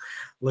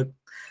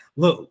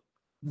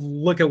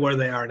 look at where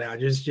they are now.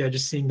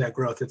 Just seeing that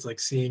growth. It's like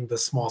seeing the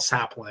small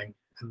sapling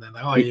and then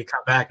oh, you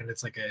come back and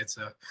it's like it's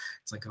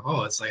like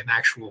an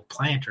actual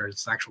plant or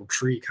it's an actual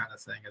tree kind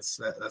of thing. It's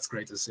that's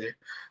great to see.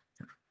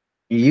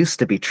 You used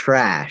to be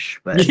trash,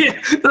 but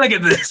Yeah, look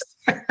at this.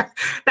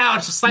 Now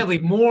it's just slightly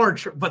more,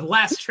 but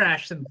less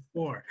trash than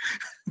before.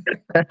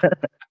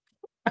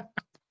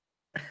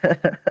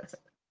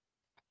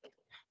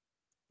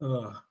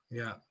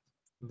 Yeah,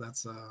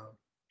 that's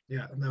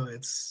yeah, no,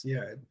 it's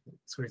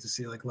great to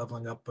see like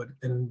leveling up, but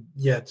and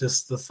yeah,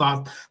 just the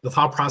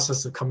thought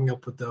process of coming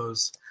up with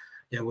those,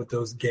 with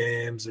those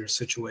games or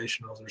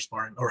situationals or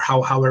sparring or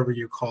however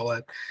you call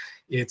it,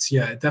 it's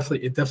it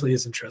definitely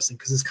is interesting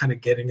because it's kind of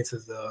getting into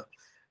the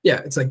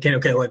it's like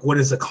okay, like what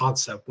is the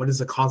concept? What is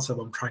the concept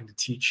I'm trying to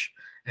teach,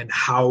 and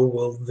how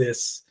will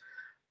this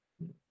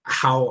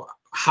how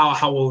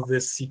will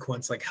this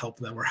sequence like help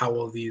them, or how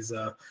will these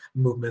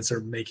movements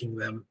or making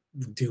them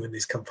doing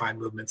these confined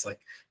movements like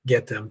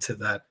get them to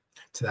that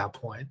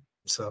point.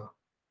 So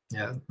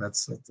yeah,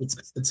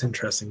 it's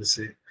interesting to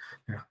see.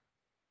 Yeah.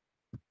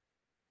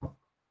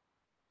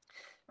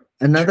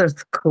 another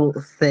cool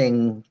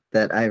thing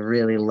that I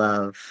really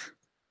love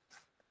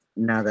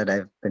now that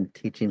I've been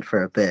teaching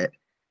for a bit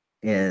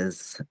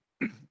is,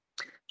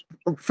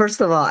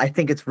 first of all, I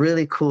think it's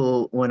really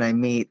cool when I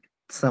meet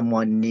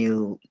someone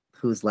new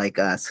who's like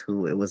us,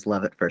 who it was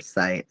love at first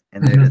sight,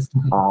 and they're just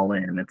all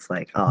in. It's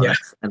like, oh, Yeah.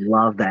 I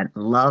love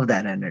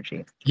that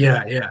energy.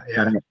 Yeah.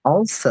 But I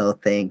also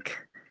think,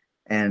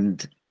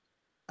 and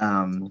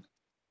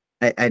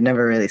I'd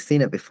never really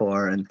seen it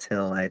before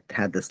until I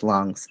had this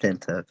long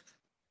stint of,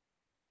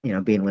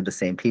 being with the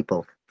same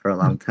people for a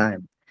long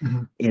time.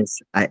 Mhm.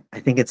 Is I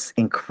think it's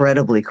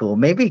incredibly cool.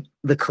 Maybe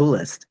the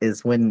coolest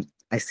is when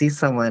I see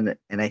someone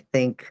and I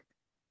think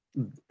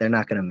they're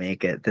not going to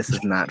make it. This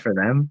is not for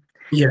them.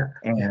 Yeah.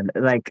 And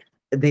like,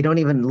 they don't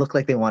even look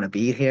like they want to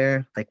be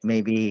here. Like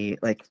maybe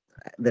like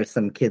there's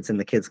some kids in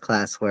the kids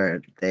class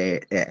where they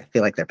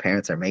feel like their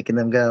parents are making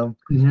them go.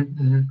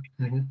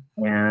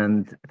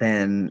 And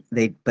then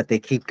they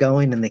keep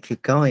going and they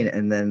keep going.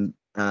 And then,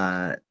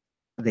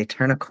 they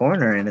turn a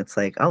corner and it's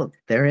like, oh,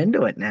 they're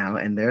into it now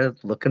and they're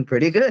looking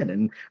pretty good.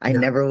 And I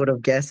never would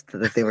have guessed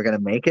that they were going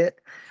to make it.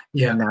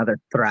 Yeah. And now they're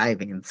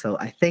thriving. So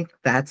I think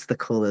that's the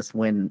coolest,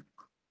 when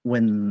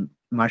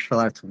martial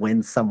arts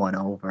wins someone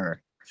over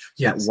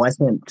Yes.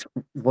 that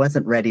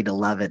wasn't ready to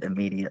love it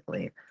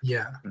immediately.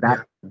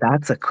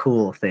 That's a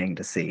cool thing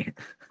to see.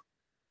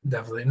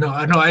 Definitely. No,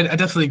 I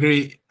definitely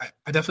agree.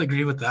 I definitely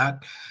agree with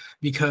that,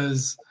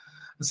 because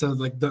so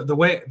like the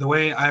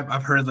way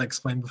I've heard like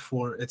explained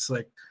before, it's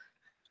like,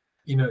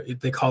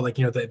 they call like,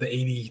 the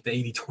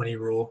 80-20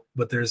 rule,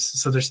 but there's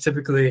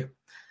typically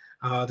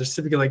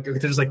like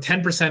there's like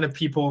 10% of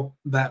people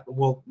that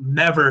will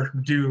never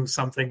do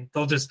something.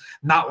 They'll just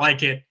not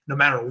like it no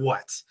matter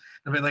what.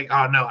 I mean, like,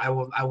 oh no, I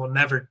will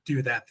never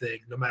do that thing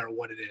no matter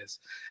what it is.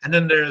 And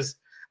then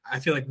I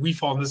feel like we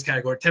fall in this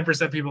category.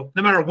 10% of people,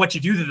 no matter what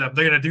you do to them,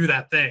 they're gonna do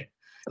that thing.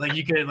 Like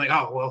you could like,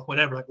 oh well,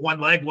 whatever. Like one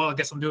leg, well, I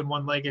guess I'm doing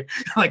one leg.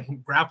 Like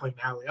grappling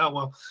now. Like, oh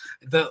well,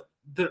 the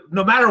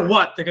no matter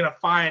what, they're gonna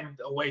find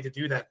a way to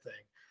do that thing.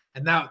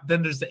 And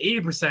then there's the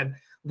 80%,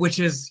 which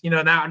is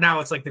now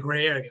it's like the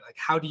gray area. Like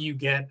how do you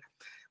get,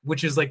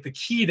 which is like the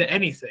key to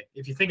anything.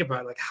 If you think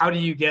about it, like how do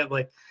you get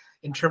like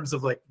in terms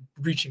of like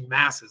reaching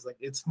masses, like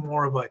it's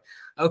more of like,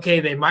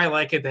 okay, they might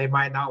like it, they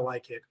might not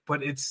like it,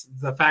 but it's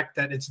the fact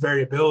that it's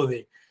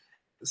variability.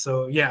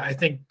 So yeah, I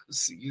think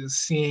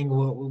seeing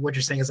what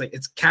you're saying is like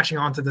it's catching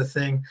on to the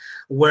thing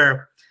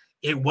where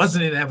it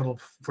wasn't inevitable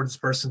for this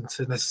person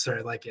to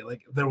necessarily like it.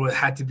 Like there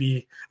had to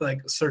be like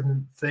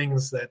certain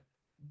things that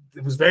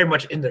it was very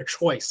much in their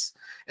choice,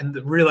 and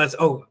realize,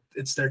 oh,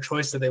 it's their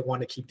choice that they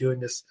want to keep doing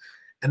this,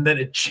 and then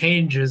it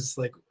changes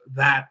like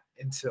that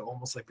into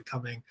almost like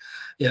becoming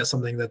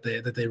something that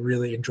they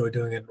really enjoy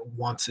doing and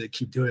want to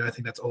keep doing. I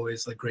think that's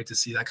always like great to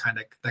see that kind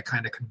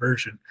of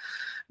conversion,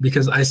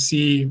 because I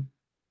see,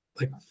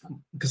 like,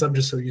 because I'm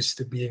just so used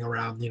to being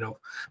around,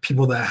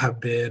 people that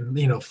have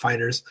been,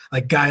 fighters,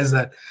 like guys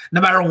that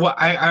no matter what,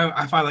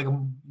 I find like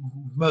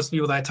most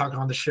people that I talk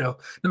on the show,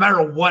 no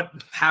matter what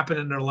happened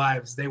in their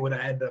lives, they would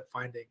end up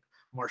finding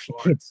martial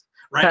arts.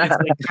 Right? It's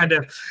like kind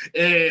of,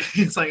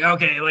 it's like,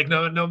 okay, like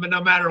no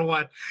matter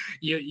what,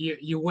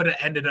 you would have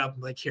ended up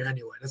like here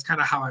anyway. That's kind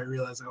of how I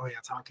realized, oh yeah,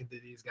 talking to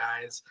these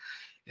guys,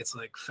 it's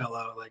like felt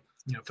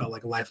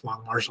like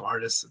lifelong martial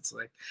artists. It's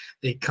like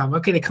they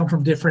come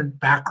from different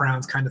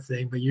backgrounds kind of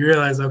thing, but you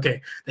realize,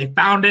 okay, they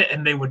found it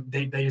and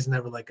they just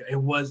never like, it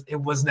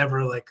was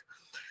never like,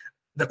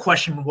 the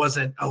question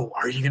wasn't, oh,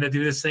 are you going to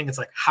do this thing? It's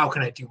like, how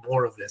can I do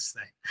more of this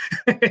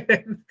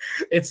thing?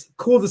 It's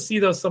cool to see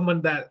though,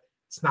 someone that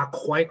it's not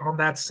quite on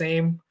that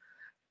same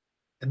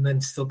and then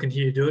still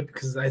continue to do it,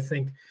 because I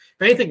think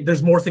if anything,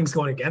 there's more things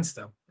going against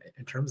them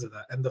in terms of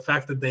that. And the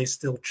fact that they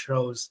still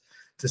chose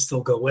to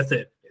still go with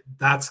it,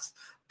 that's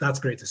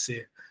great to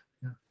see.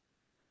 Yeah.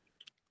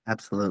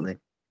 Absolutely.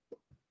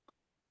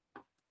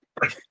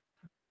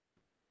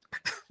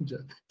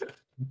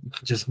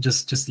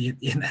 Just the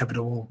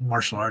inevitable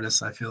martial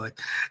artist. I feel like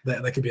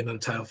that could be another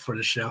title for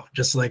the show.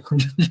 Just like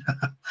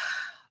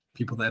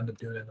people that end up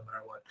doing it no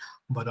matter what.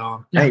 But I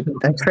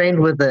trained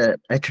with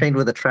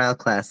a trial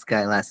class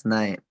guy last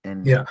night,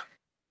 and yeah,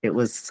 it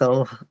was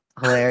so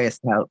hilarious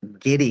how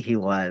giddy he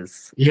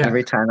was. yeah,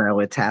 Every time I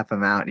would tap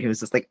him out, he was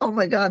just like, "Oh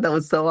my god, that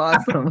was so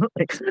awesome!"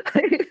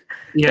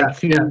 yeah, like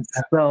he yeah, was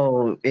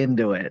so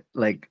into it.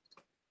 Like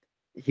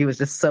he was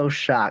just so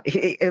shocked.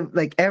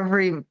 Like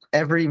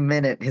every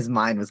minute, his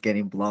mind was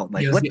getting blown.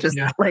 Like yes, what just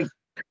yeah,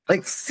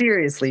 like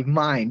seriously,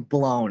 mind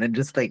blown, and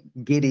just like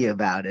giddy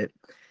about it.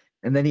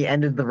 And then he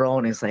ended the roll,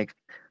 and he's like,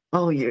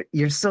 "Oh,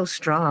 you're so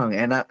strong."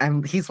 And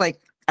I'm he's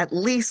like at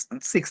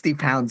least 60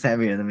 pounds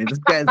heavier than me. This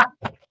guy's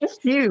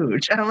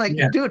huge. And I'm like,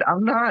 yeah, dude,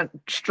 I'm not yeah,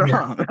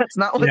 strong. That's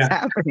not what's yeah.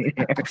 happening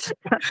here.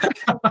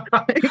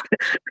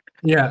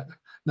 Yeah.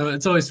 No,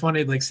 it's always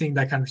funny like seeing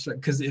that kind of stuff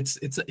because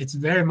it's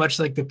very much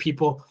like the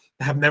people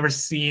that have never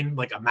seen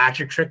like a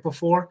magic trick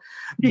before.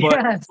 But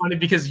Yes. it's funny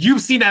because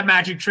you've seen that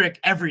magic trick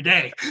every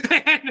day.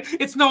 And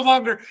it no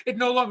longer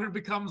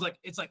becomes like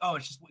it's like, oh,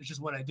 it's just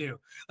what I do.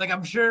 Like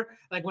I'm sure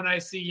like when I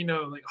see,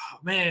 like, oh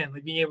man,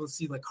 like being able to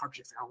see like card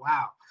tricks, oh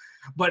wow.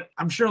 But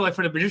I'm sure like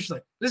for the magician,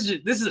 like this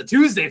is a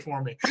Tuesday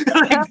for me.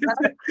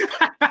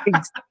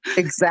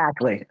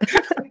 Exactly.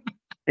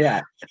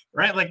 Yeah.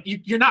 Right? Like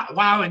you're not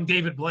wowing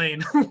David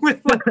Blaine with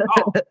like,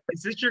 oh,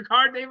 is this your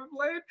card, David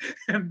Blaine?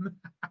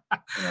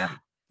 Yeah.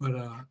 But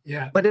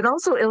yeah. But it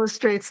also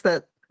illustrates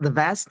that the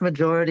vast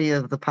majority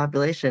of the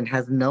population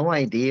has no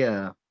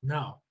idea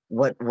No.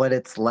 what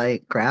it's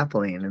like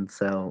grappling. And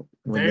so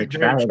when Very, they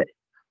try it,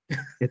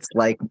 it's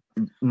like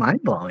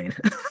mind blowing.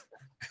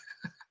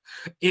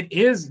 It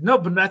is. No,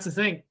 but that's the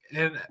thing.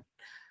 And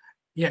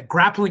yeah,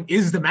 grappling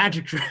is the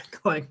magic trick.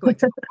 like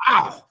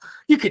wow,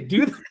 you could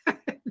do that.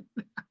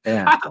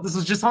 Yeah. I thought this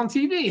was just on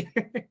TV.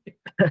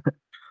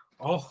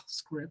 Oh,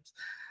 script.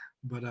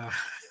 But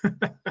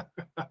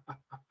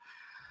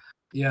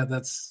yeah,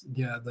 it's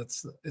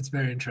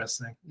very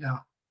interesting. Yeah,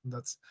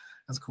 that's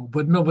cool.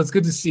 But no, but it's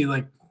good to see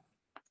like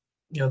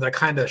that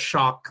kind of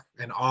shock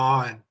and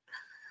awe and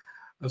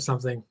of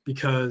something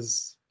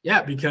because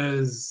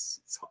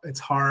it's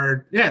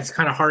hard. Yeah, it's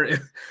kind of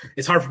hard.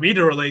 It's hard for me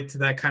to relate to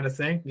that kind of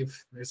thing.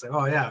 If it's like,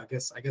 oh yeah, I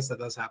guess that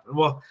does happen.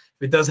 Well,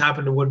 if it does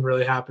happen, it wouldn't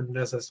really happen.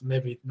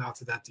 Maybe not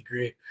to that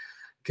degree,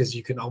 because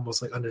you can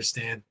almost like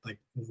understand like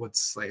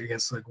what's like I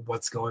guess like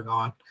what's going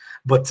on.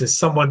 But to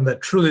someone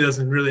that truly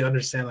doesn't really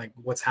understand like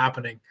what's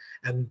happening,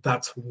 and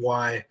that's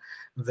why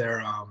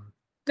they're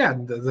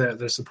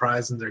they're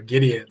surprised and they're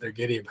giddy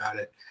about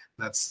it.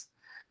 That's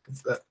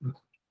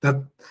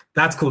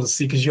cool to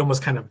see because you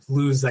almost kind of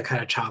lose that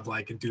kind of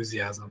childlike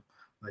enthusiasm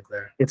like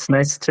there. It's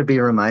nice to be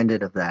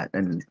reminded of that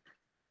and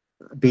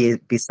be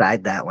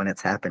beside that when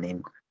it's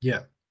happening.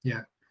 Yeah,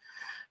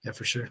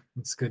 for sure.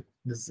 It's good.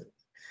 It's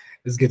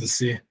good to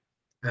see.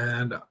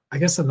 And I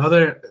guess so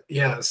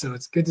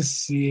it's good to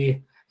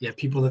see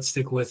people that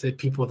stick with it,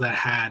 people that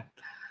had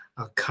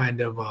a kind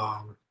of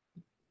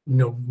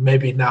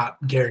maybe not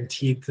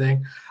guaranteed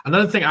thing.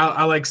 Another thing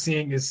I like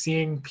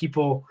seeing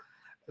people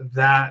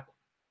that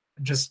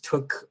just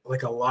took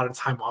like a lot of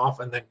time off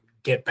and then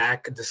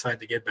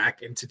decide to get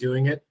back into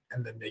doing it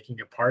and then making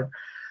it part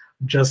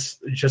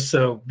just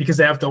so because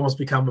they have to almost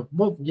become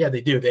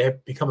they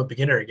have become a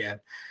beginner again,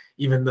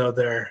 even though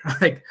they're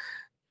like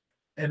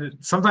and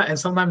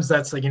sometimes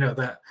that's like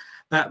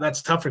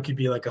that's tougher. It could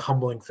be like a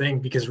humbling thing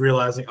because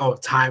realizing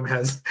time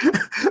has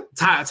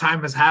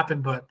time has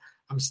happened, but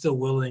I'm still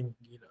willing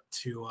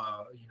to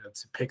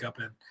pick up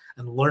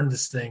and learn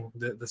this thing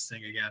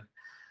again.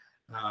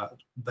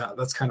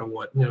 That's kind of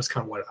what it's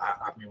kind of what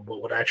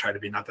what I try to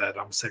be. Not that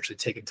I'm essentially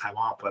taking time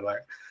off, but I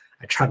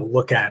try to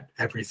look at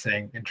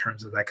everything in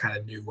terms of that kind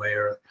of new way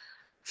or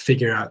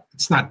figure out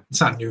it's not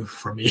new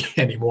for me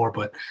anymore.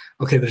 But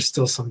okay, there's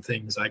still some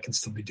things I can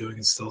still be doing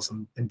and still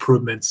some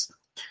improvements,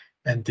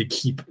 and to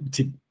keep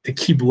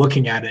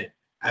looking at it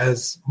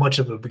as much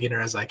of a beginner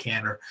as I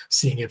can or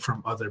seeing it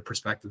from other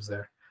perspectives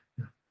there.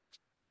 Yeah.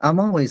 I'm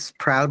always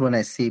proud when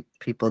I see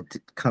people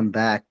come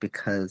back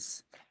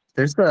because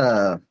there's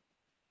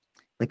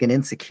like an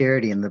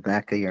insecurity in the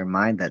back of your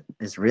mind that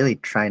is really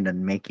trying to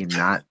make you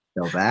not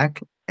go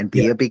back and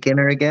be a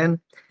beginner again.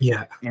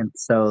 Yeah. And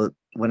so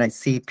when I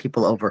see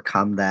people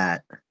overcome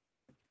that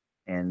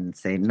and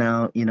say,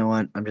 no, you know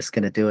what, I'm just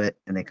going to do it.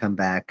 And they come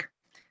back.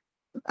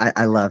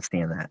 I love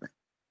seeing that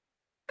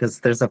because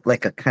there's a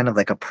kind of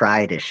like a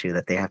pride issue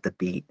that they have to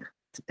beat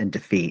and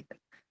defeat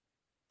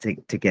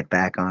to get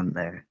back on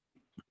there.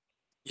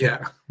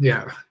 Yeah.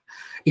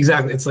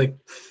 Exactly. It's like,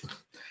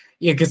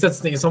 yeah, because that's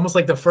the thing. It's almost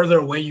like the further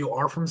away you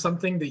are from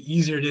something, the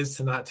easier it is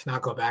to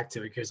not go back to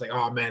it. Because like,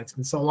 oh man, it's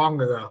been so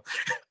long ago.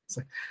 It's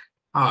like,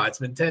 oh, it's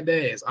been 10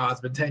 days. Oh, it's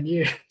been 10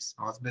 years.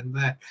 Oh, it's been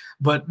that.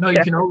 But no,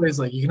 you can always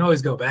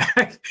go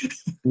back.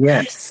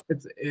 Yes,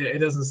 it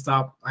doesn't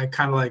stop. I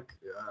kind of like,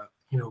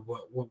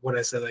 what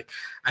I said. Like,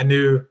 I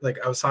knew, like,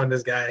 I was talking to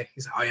this guy.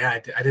 He's like, oh yeah,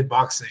 I did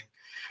boxing,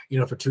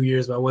 for 2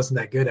 years, but I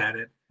wasn't that good at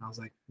it. And I was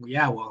like, well,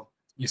 yeah, well.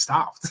 You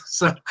stopped,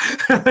 so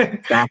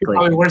exactly. You're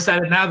probably worse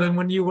at it now than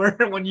when you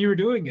were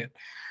doing it.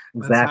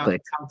 Exactly.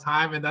 That's how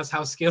time and that's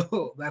how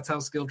skill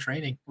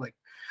training like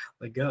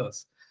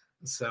goes.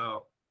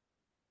 So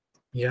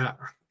yeah,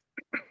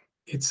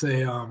 it's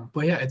a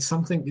but yeah, it's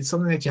something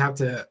that you have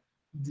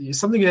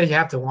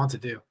to want to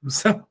do.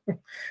 So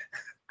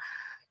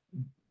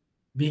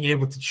being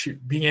able to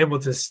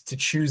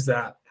choose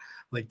that,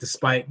 like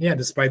despite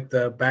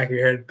the back of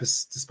your head,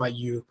 despite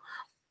you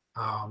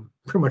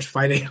pretty much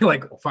fighting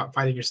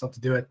fighting yourself to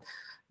do it,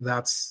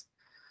 that's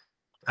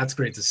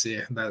great to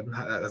see.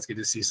 That's good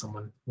to see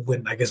someone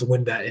win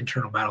that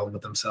internal battle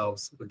with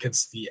themselves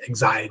against the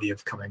anxiety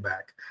of coming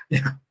back.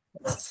 Yeah.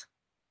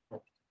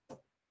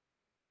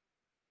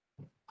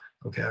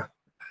 Okay.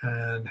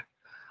 And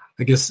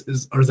I guess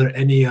are there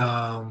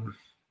anything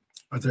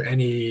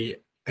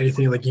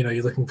like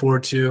you're looking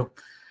forward to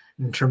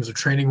in terms of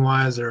training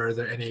wise, or are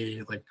there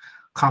any like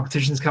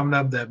competitions coming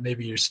up that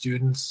maybe your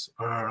students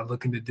are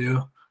looking to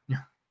do?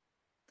 Yeah.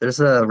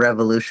 There's a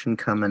revolution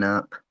coming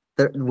up.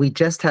 We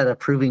just had a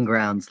proving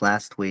grounds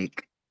last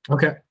week.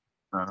 Okay.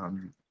 I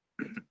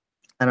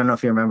don't know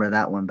if you remember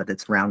that one, but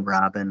it's round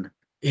robin.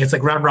 It's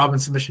like round robin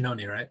submission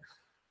only, right?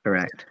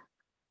 Correct.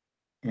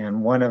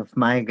 And one of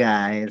my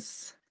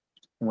guys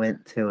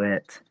went to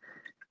it,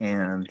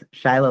 and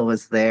Shiloh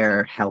was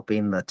there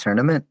helping the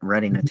tournament,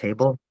 running a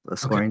table, the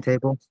scoring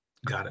table.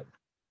 Got it.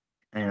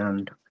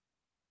 And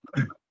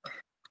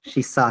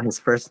she saw his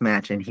first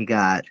match, and he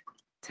got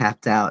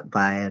tapped out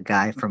by a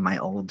guy from my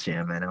old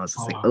gym, and I was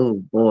just like,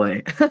 oh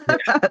boy.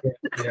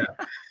 Yeah.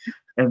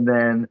 And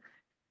then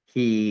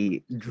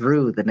he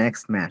drew the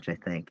next match, I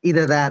think.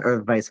 Either that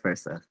or vice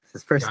versa.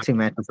 His first two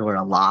matches were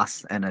a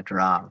loss and a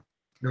draw.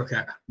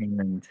 Okay.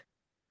 And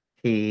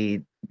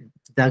he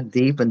dug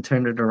deep and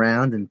turned it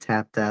around and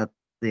tapped out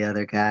the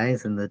other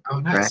guys in the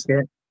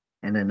bracket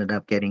and ended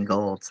up getting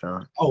gold. So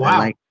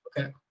wow.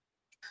 Okay.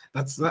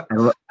 That's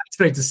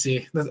great to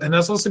see. And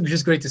that's also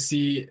just great to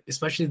see,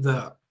 especially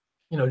the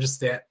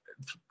just that.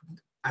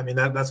 I mean,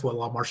 that's what a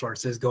lot of martial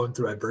arts is, going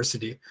through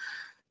adversity.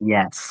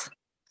 Yes.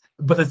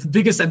 But the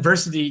biggest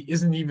adversity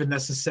isn't even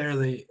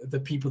necessarily the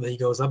people that he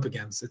goes up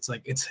against. It's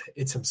like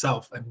it's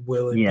himself and being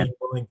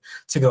willing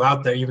to go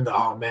out there, even though,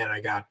 oh man, I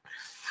got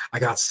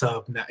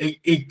subbed. Now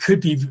it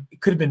could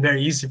have been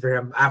very easy for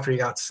him after he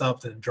got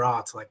subbed and draw.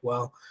 It's like,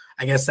 well,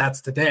 I guess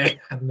that's the day,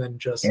 and then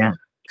just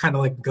kind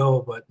of like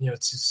go, but to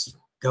just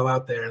go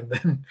out there and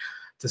then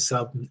to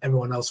sub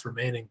everyone else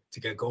remaining to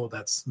get gold.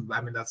 That's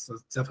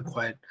definitely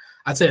quite,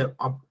 I'd say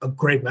a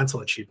great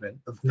mental achievement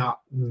of not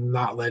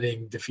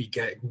letting defeat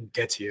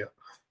get to you.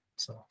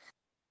 So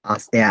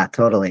yeah,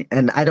 totally.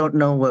 And I don't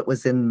know what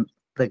was in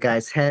the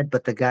guy's head,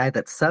 but the guy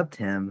that subbed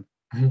him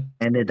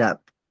ended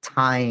up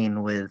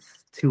tying with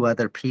two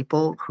other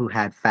people who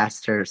had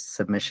faster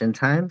submission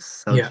times.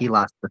 So he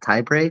lost the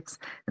tie breaks,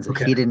 and so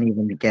he didn't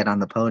even get on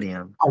the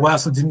podium. Oh wow!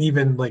 So didn't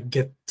even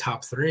get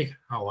top three.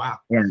 Oh wow!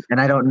 Yeah, and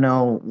I don't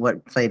know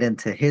what played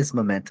into his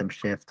momentum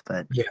shift,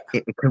 but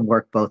it can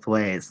work both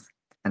ways.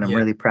 And I'm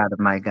really proud of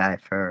my guy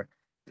for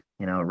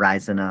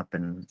rising up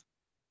and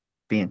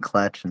being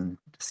clutch and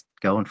just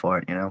going for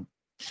it.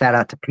 Shout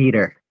out to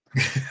Peter.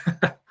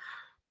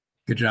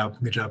 Good job,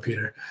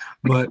 Peter.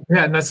 But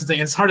yeah, and that's the thing.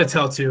 It's hard to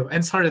tell too, and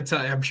it's hard to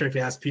tell. I'm sure if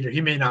you ask Peter, he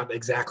may not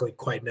exactly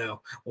quite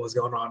know what was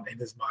going on in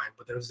his mind,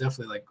 but there was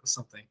definitely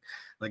something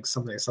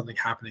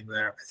happening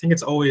there. I think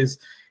it's always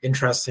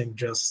interesting,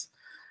 just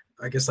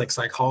I guess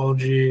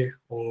psychology,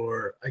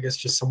 or I guess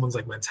just someone's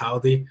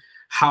mentality,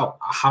 how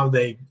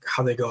they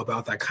go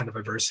about that kind of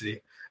adversity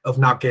of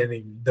not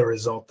getting the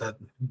result that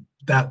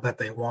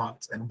they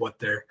want, and what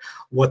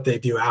they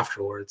do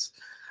afterwards.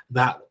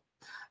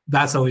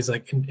 That's always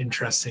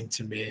interesting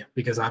to me,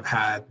 because I've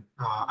had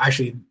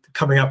actually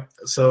coming up.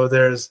 So I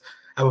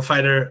have a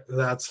fighter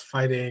that's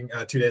fighting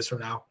 2 days from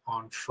now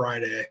on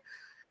Friday,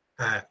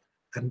 and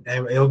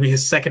it'll be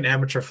his second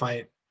amateur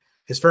fight.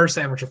 His first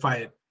amateur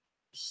fight,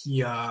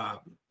 he lost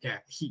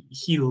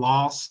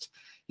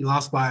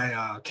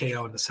by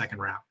KO in the second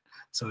round.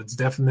 So it's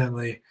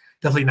definitely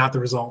not the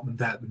result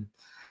that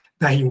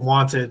he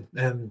wanted.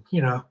 And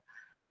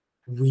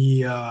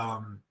we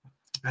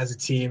as a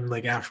team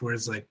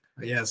afterwards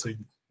so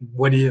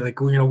what do you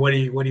what do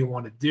you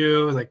want to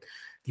do? Do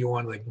you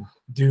want to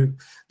do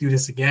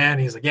this again?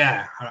 He's like,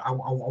 yeah, I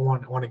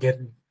want to get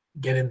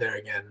in there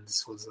again.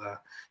 This was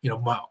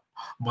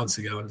months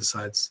ago, and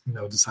decides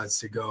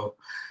to go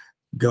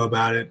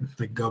about it,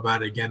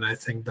 again. I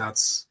think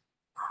that's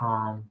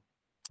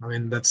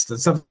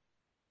that's something.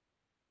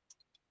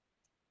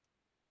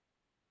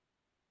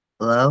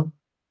 Hello?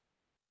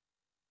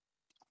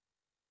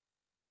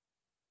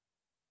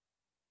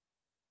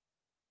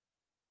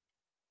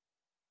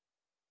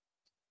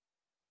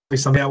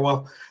 Something,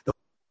 well,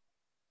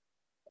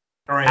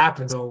 already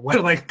happened. So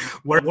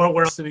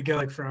where else do we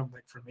go from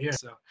here?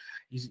 So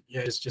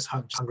it's just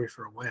hungry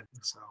for a win.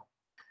 So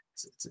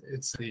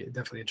it's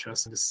definitely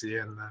interesting to see,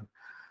 and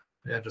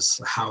then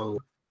just how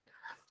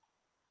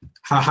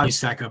you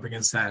stack up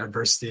against that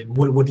adversity, and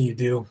what do you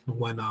do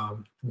when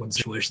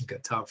situations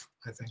get tough?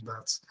 I think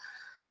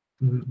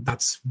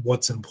that's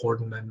what's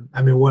important. And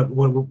I mean,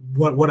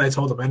 what I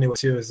told him anyway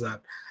too is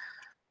that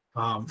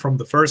from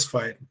the first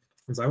fight,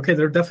 it's like, okay,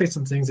 there are definitely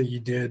some things that you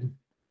did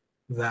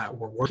that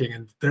were working,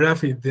 and there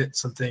definitely did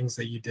some things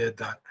that you did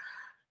that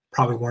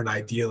probably weren't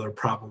ideal or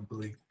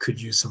probably could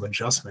use some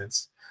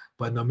adjustments.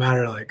 But no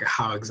matter like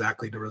how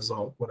exactly the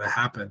result would have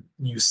happened,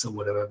 you still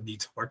would have need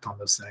to work on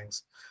those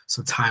things.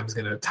 So time's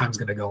gonna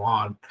go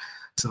on.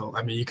 So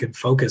I mean, you can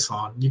focus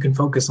on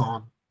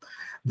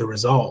the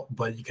result,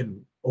 but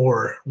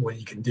or what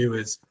you can do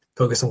is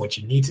focus on what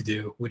you need to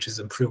do, which is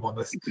improve on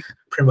this,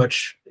 pretty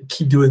much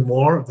keep doing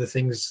more of the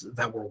things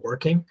that were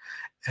working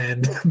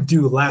and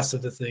do less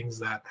of the things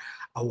that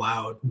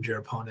allowed your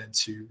opponent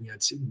to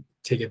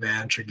take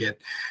advantage or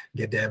get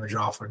damage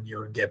off on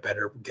you or get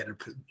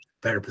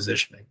better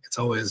positioning. It's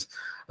always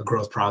a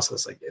growth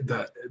process. Like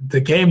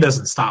the game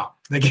doesn't stop.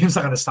 The game's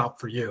not going to stop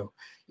for you.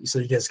 So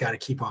you just got to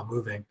keep on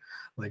moving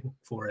like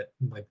for it,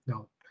 like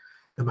no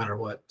matter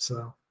what.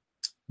 So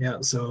yeah,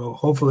 so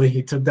hopefully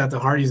he took that to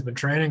heart. He's been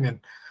training, and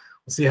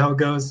we'll see how it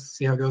goes.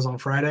 See how it goes on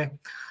Friday.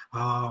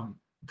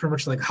 Pretty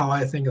much like how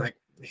I think like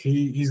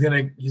he's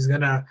gonna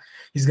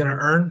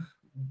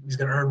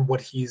earn what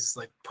he's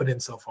like put in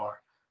so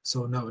far.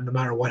 So no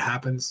matter what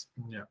happens,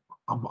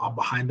 I'm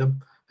behind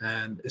him,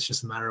 and it's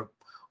just a matter of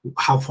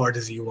how far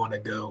does he want to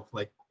go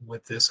like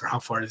with this, or how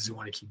far does he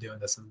want to keep doing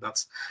this, and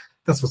that's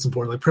what's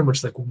important. Like pretty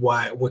much like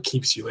what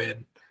keeps you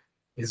in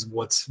is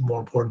what's more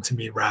important to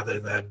me rather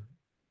than.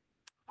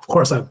 Of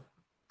course, I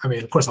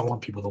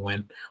want people to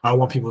win. I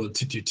want people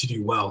to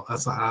do well.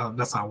 That's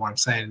not what I'm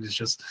saying. It's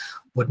just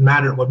what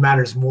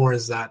matters more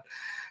is that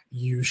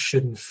you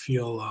shouldn't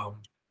feel. I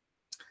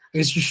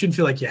guess you shouldn't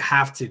feel like you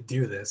have to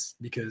do this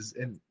because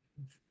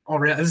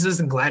already this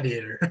isn't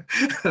Gladiator.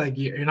 Like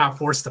you're not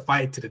forced to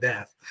fight to the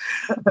death.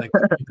 Like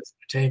it's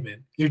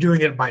entertainment. You're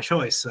doing it by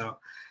choice. So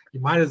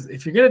you might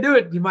if you're gonna do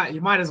it, you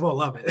might as well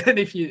love it. And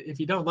if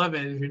you don't love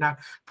it, if you're not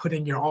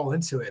putting your all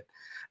into it,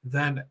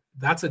 then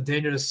that's a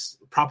dangerous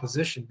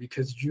proposition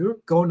because you're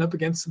going up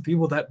against some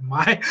people that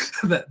may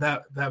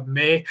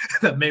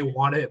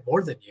want it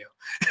more than you.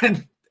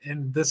 And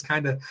in this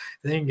kind of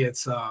thing,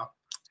 it's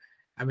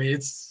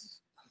it's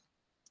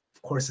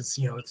of course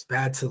it's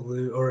bad to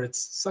lose, or it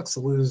sucks to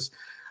lose a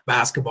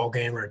basketball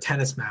game or a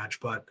tennis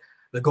match, but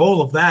the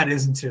goal of that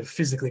isn't to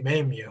physically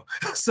maim you.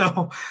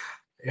 So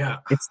yeah,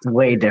 it's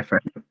way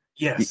different.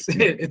 Yes,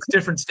 it's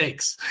different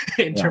stakes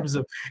in terms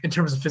of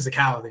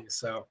physicality.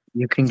 So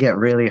you can get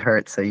really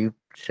hurt. So you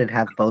should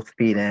have both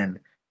feet in.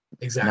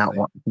 Exactly.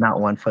 Not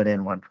 1 foot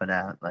in, 1 foot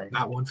out. Like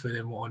not 1 foot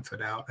in, 1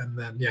 foot out. And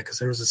then because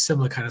there was a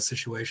similar kind of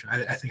situation.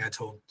 I think I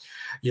told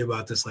you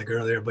about this like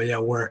earlier, but yeah,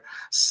 where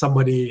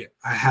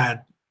I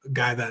had a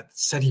guy that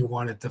said he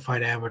wanted to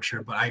fight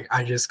amateur, but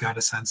I just got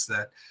a sense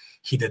that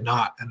he did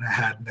not. And I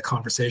had the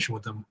conversation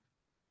with him,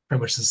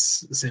 pretty much the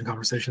same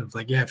conversation. It's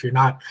like, yeah, if you're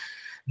not.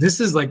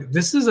 This is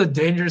a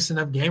dangerous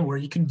enough game where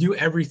you can do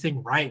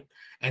everything right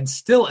and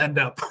still end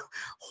up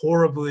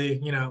horribly,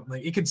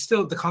 like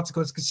the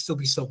consequence could still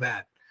be so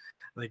bad.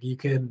 Like you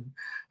can,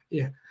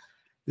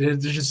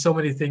 there's just so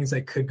many things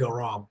that could go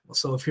wrong.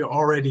 So if you're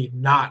already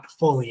not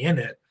fully in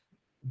it,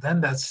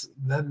 then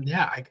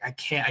I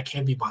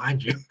can't be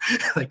behind you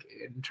like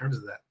in terms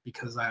of that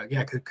because I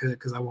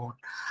won't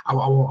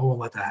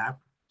let that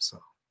happen.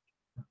 So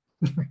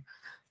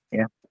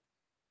yeah,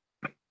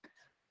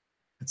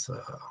 it's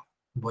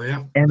well,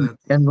 yeah. And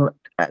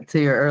to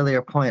your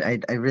earlier point,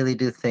 I really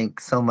do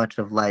think so much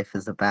of life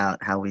is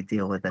about how we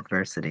deal with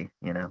adversity,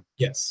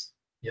 Yes.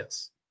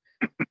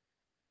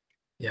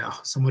 Yeah,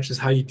 so much is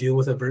how you deal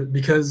with adversity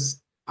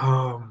because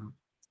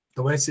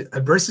the way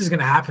adversity is going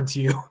to happen to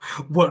you,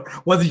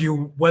 whether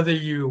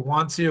you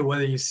want to,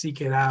 whether you seek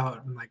it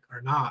out and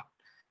or not.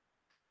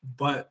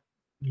 But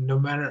no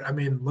matter,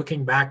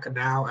 looking back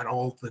now at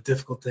all the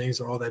difficult things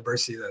or all the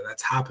adversity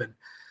that's happened,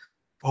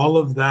 all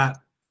of that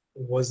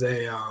was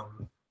a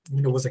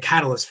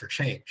catalyst for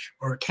change,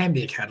 or it can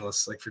be a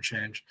catalyst for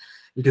change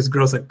because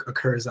growth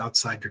occurs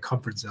outside your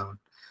comfort zone.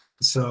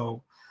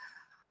 So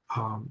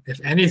if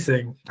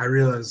anything, I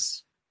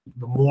realize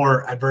the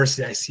more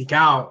adversity I seek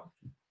out,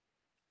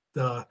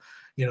 the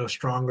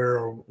stronger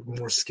or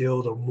more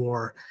skilled or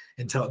more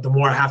the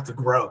more I have to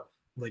grow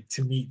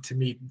to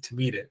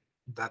meet it.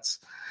 That's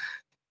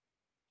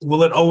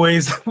will it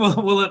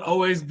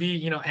always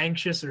be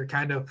anxious or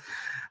kind of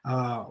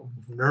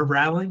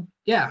nerve-rattling?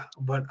 Yeah,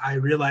 but I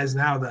realize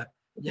now that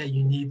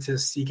you need to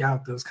seek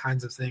out those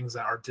kinds of things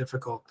that are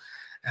difficult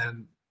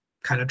and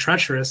kind of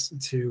treacherous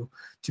to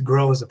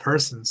grow as a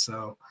person.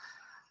 So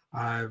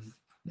I'm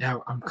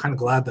kind of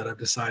glad that I've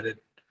decided.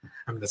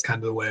 That's kind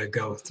of the way I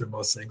go through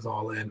most things,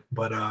 all in.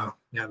 But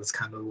that's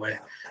kind of the way.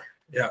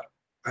 Yeah,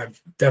 I've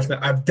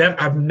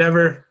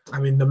never.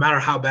 No matter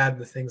how bad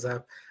the things I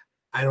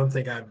don't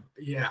think I've.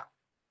 Yeah,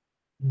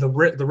 the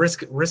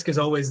risk is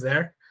always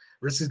there.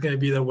 Risk is going to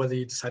be there whether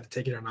you decide to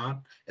take it or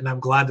not. And I'm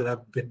glad that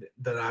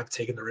I've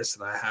taken the risk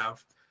that I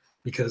have,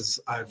 because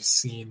I've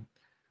seen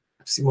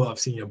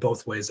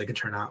both ways they can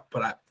turn out.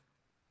 But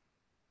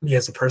me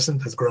as a person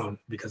has grown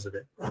because of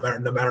it,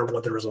 no matter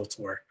what the results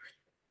were.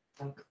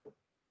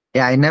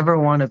 Yeah, I never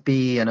want to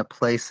be in a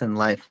place in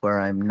life where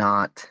I'm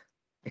not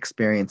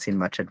experiencing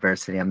much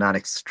adversity. I'm not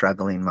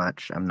struggling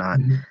much. I'm not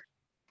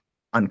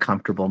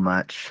uncomfortable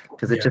much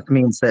because it Yeah. just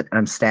means that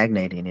I'm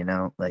stagnating,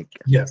 like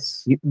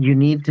Yes. you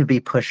need to be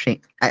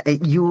pushing.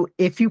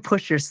 If you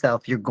push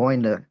yourself, you're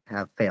going to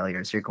have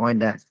failures. You're going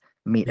to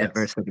meet Yes.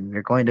 adversity.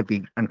 You're going to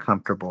be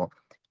uncomfortable,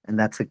 and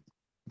that's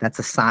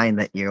a sign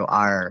that you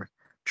are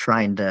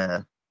trying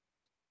to,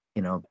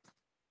 you know,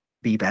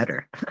 be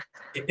better.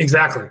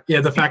 Exactly. Yeah.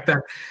 The fact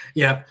that,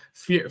 yeah,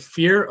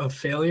 fear of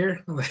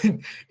failure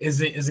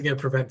isn't going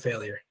to prevent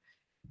failure.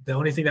 The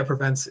only thing that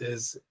prevents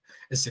is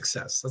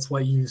success. That's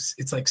why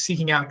it's like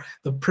seeking out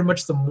pretty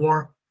much the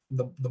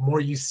more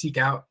you seek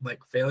out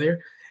like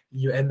failure,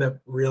 you end up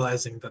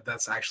realizing that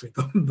that's actually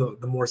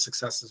the more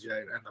successes you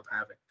end up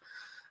having.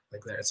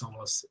 Like there, it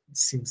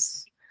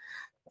seems.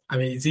 I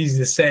mean, it's easy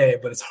to say,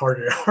 but it's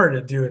hard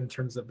to do in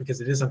terms of because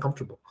it is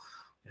uncomfortable.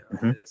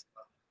 Mhm. It is.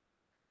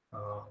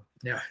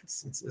 Yeah,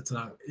 it's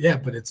not. Yeah,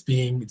 but it's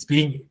being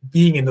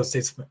in those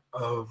states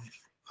of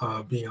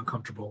being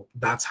uncomfortable.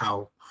 That's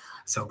how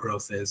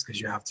growth is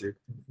because you have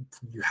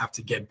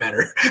to get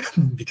better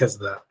because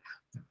of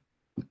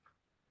that.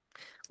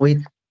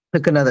 We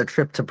took another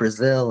trip to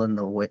Brazil in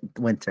the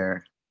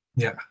winter.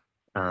 Yeah,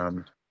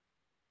 Um,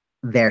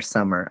 their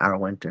summer, our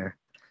winter,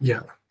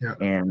 yeah, yeah.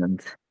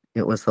 and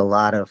it was a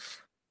lot of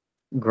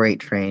great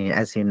training,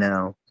 as you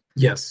know.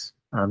 Yes.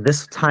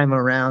 This time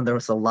around, there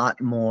was a lot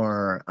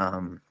more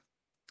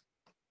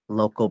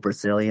local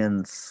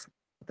Brazilians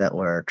that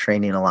were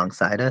training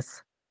alongside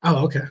us,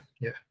 Oh, okay.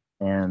 Yeah.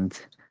 and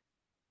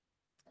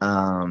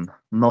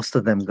most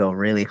of them go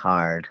really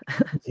hard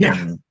Yeah.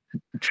 and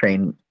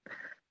train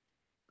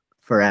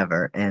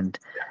forever. And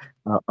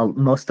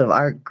most of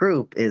our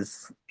group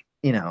is,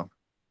 you know,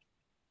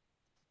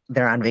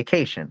 they're on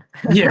vacation.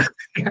 Yeah.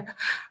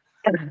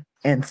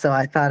 And so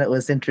I thought it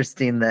was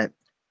interesting that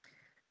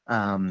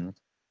um,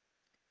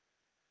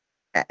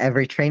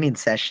 every training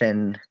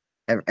session,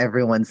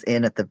 everyone's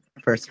in at the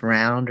first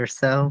round or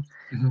so.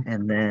 Mhm.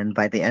 And then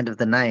by the end of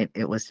the night,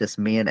 it was just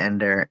me and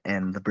Ender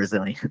and the The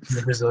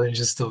Brazilians. Brazilians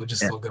just Yeah.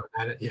 still going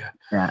at it. Yeah.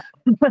 Yeah.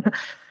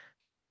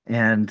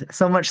 And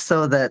so much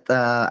so that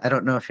I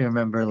don't know if you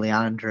remember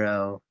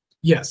Leandro,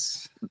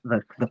 Yes.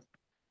 the the,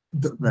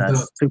 The the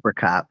the super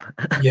cop.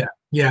 yeah,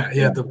 yeah,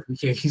 yeah.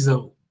 Yeah. He's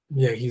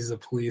a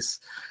police.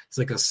 He's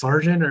like a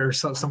sergeant or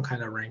some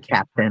kind of ranking.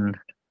 Captain.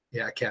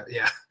 Yeah, cat.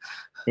 Yeah.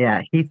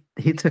 Yeah,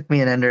 he took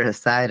me and Ender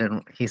aside,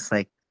 and he's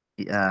like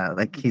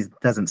he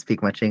doesn't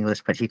speak much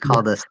English, but he Yeah.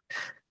 called us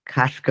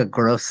Kashka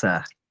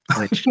Grossa,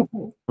 which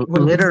What's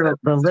that?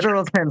 the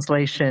literal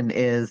translation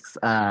is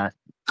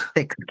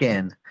thick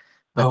skin,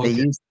 but Oh,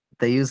 okay.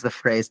 they use the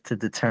phrase to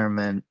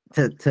determine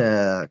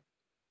to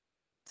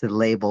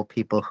label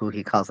people who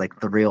he calls like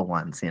the real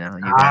ones, you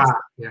guys.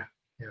 Yeah,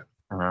 yeah,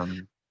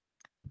 Um,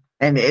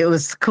 and it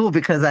was cool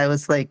because I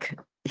was like,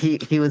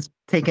 he was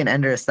taking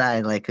Ender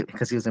aside, like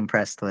because he was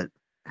impressed with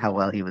how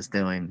well he was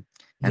doing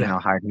and yeah. how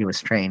hard he was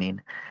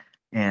training,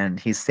 and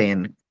he's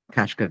saying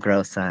Kashka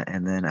Grossa,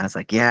 and then I was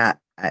like, yeah.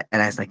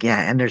 And I was like, yeah,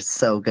 Ender's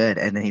so good.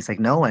 And then he's like,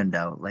 no,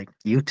 Endo, like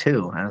you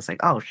too. And I was like,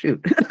 oh,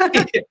 shoot.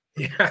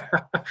 Yeah.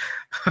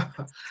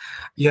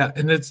 Yeah,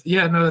 and no, that's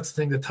the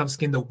thing, the tough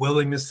skin, the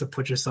willingness to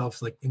put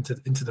yourself like into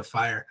the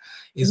fire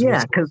is Yeah,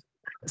 what's because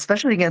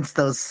especially against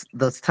those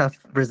tough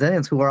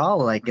Brazilians who were all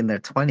like in their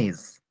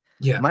 20s,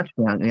 yeah, much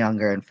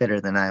younger and fitter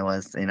than I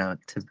was,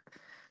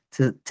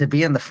 to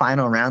be in the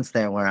final rounds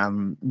there where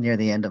I'm near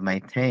the end of my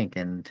tank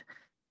and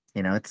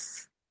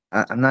it's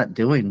I'm not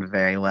doing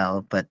very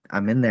well, but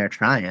I'm in there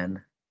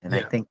trying, and I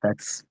yeah. think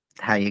that's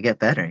how you get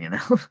better.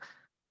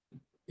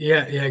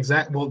 Yeah, yeah,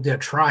 exactly. Well, yeah,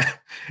 try.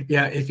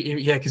 Yeah,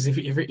 yeah, because if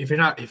you're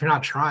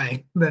not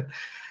trying, then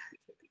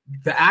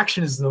the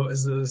action is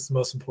the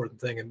most important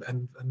thing,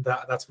 and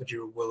that's what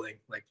you're willing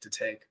like to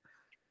take.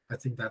 I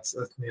think that's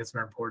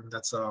very important.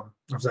 I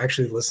was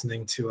actually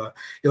listening to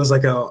it was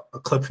like a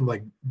clip from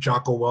like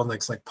Jocko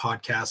Willnick's like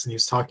podcast, and he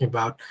was talking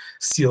about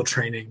SEAL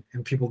training,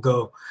 and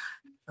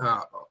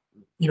uh,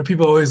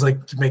 people always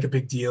like to make a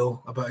big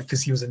deal about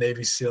because he was a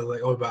Navy SEAL,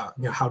 like about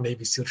how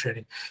Navy SEAL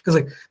training because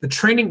like the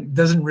training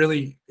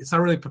it's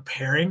not really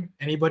preparing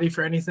anybody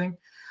for anything.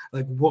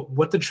 Like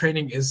what the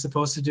training is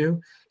supposed to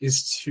do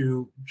is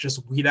to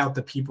just weed out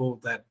the people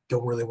that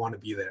don't really want to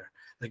be there.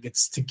 Like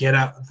it's to get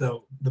out the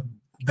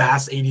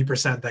vast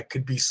 80% that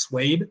could be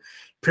swayed.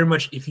 Pretty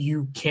much if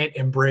you can't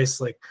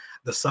embrace like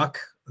the suck,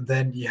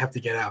 then you have to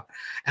get out.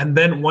 And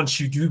then once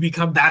you do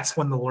that's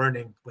when the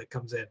learning like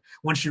comes in.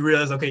 Once you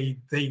realize, okay,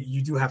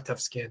 you do have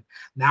tough skin.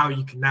 Now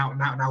you can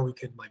now we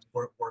can like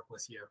work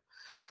with you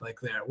like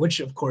there, which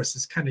of course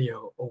is kind of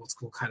old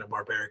school kind of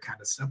barbaric kind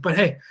of stuff. But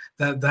hey,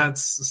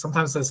 that's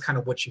sometimes that's kind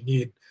of what you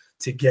need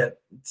to get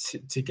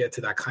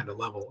to that kind of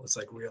level. It's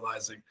like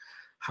realizing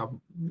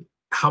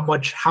how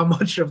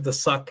much of the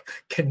suck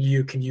can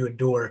you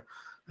endure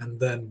and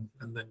then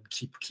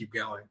keep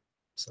going.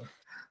 So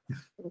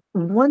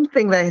One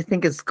thing that I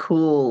think is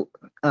cool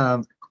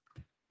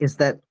is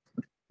that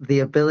the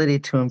ability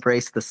to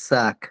embrace the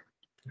suck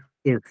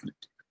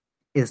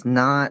is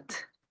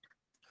not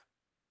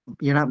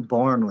you're not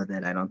born with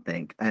it, I don't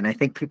think. And I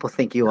think people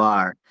think you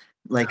are.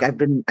 Like Yeah.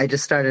 I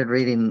just started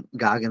reading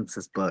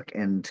Goggins's book,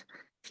 and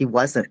he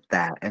wasn't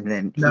that, and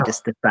then he No.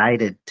 just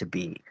decided to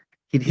be.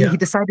 He Yeah.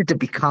 decided to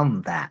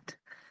become that,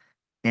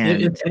 If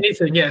and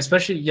anything, yeah,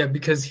 especially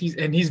because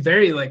he's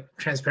very like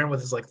transparent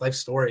with his like life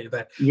story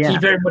that he yeah,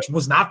 very much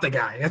was not the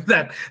guy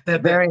that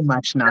very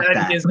much not he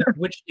that. is,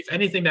 which if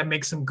anything that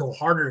makes him go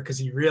harder because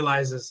he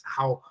realizes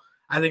how.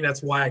 I think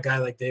that's why a guy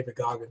like David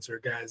Goggins or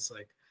guys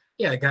like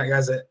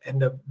guys that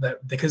end up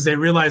that because they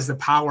realize the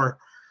power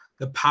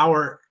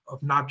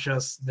of not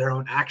just their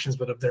own actions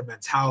but of their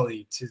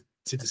mentality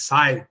to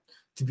decide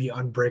to be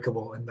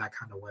unbreakable in that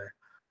kind of way.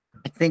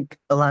 I think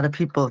a lot of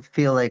people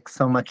feel like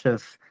so much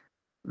of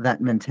that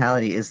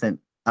mentality isn't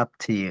up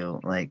to you.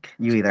 Like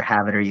you either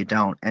have it or you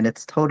don't, and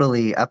it's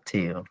totally up to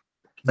you.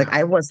 Like No.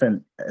 I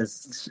wasn't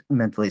as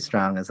mentally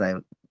strong as I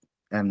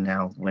am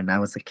now when I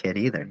was a kid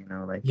either, you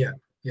know, like Yeah.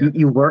 Yeah.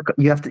 you work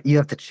you have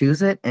to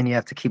choose it and you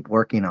have to keep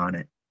working on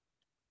it.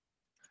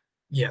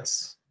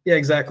 Yes. Yeah,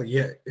 exactly.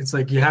 Yeah. It's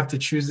like you have to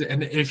choose it.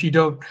 And if you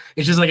don't,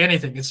 it's just like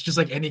anything. It's just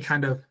like any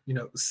kind of,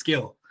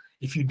 skill.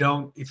 If you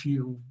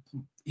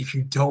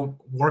don't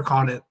work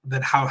on it,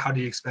 then how do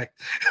you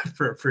expect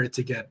for it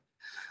to get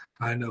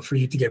I know for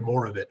you to get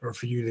more of it or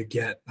for you to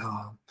get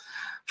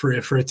for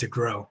it to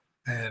grow.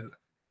 And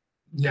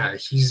yeah,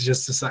 he's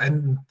just decided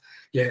and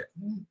yeah,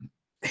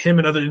 him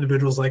and other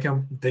individuals like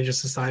him, they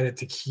just decided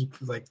to keep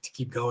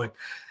going.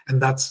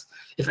 And that's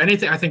if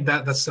anything, I think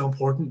that's so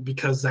important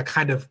because that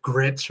kind of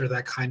grit or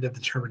that kind of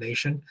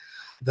determination,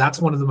 that's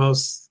one of the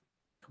most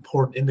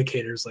important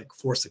indicators like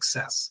for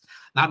success.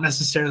 Not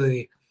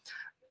necessarily,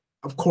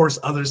 of course,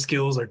 other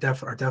skills are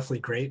definitely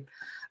great,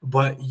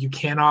 but you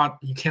cannot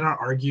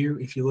argue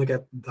if you look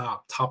at the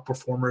top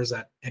performers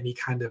at any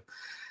kind of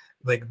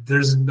like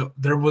there's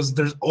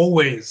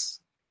always,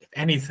 if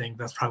anything,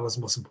 that's probably was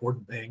the most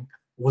important thing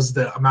was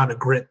the amount of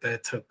grit that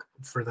it took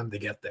for them to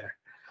get there.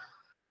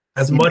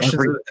 As In much as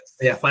every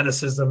the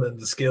athleticism and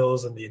the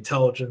skills and the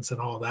intelligence and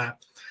all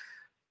that,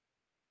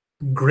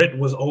 grit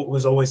was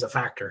always a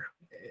factor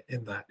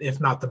in that,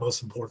 if not the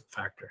most important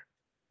factor.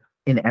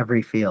 in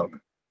every field.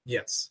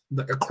 Yes,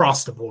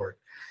 across the board,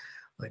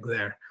 like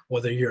there.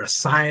 Whether you're a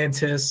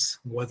scientist,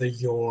 whether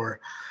you're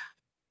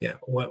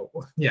what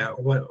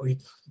we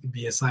could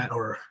be a scientist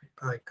or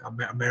like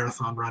a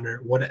marathon runner,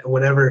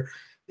 whatever.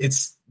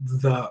 It's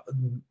the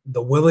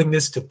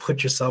willingness to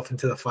put yourself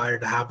into the fire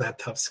to have that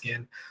tough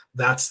skin.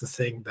 That's the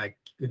thing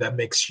that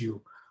makes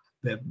you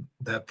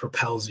that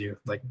propels you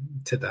like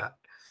to that.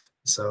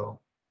 So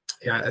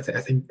yeah, I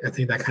think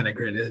that kind of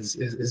grit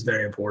is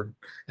very important,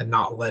 and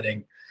not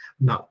letting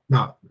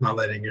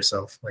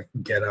yourself like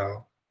get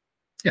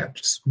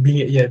just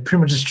being pretty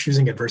much just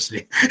choosing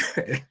adversity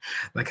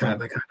that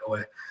kind of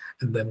way,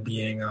 and then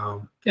being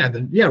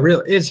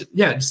real is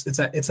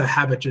it's a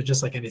habit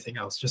just like anything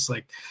else, just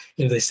like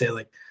they say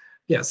like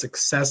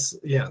success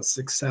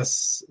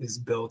is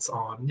built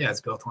on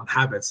it's built on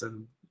habits,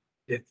 and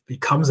it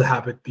becomes a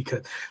habit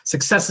because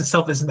success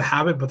itself isn't the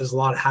habit, but there's a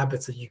lot of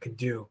habits that you can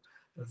do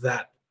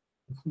that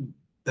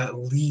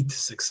lead to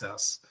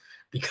success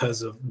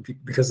because of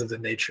the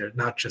nature,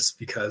 not just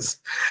because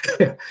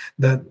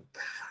that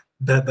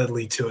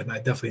lead to it. And I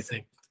definitely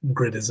think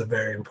grit is a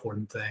very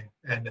important thing,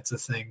 and it's a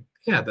thing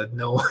that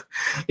no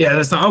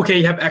that's not okay,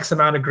 you have X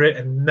amount of grit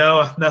and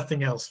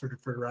nothing else for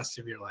the rest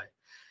of your life.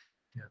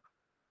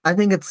 I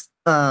think it's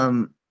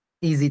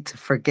easy to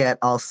forget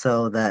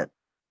also that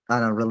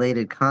on a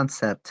related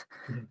concept,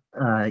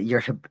 Mhm.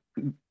 you're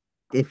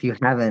if you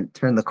haven't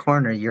turned the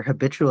corner, you're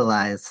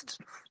habitualized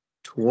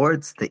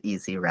towards the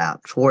easy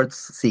route, towards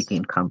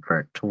seeking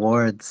comfort,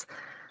 towards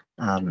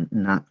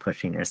not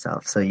pushing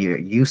yourself. So you're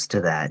used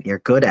to that. You're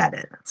good at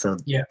it. So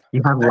Yeah,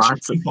 you have that's your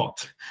lots of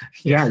default.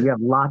 yeah, Yeah. you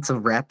have lots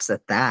of reps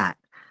at that.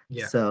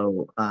 Yeah.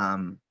 So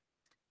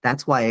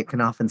that's why it can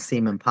often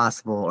seem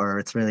impossible or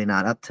it's really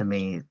not up to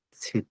me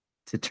to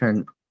to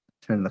turn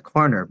the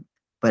corner.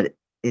 But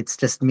it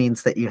just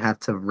means that you have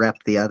to rep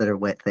the other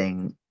way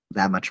thing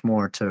that much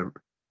more to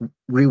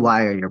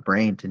rewire your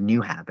brain to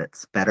new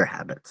habits, better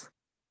habits.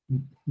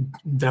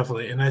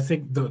 Definitely. And I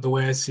think the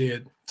way I see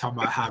it, talking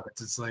about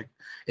habits, it's like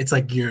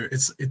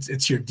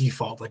it's your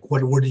default. Like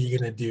what are you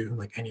gonna do?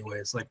 Like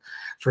anyways, like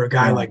for a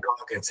guy Yeah. like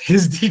Goggins,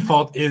 his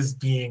default is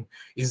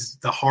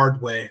the hard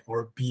way,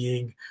 or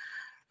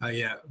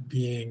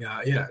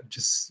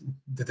just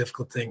the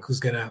difficult thing. Who's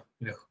gonna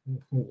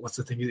what's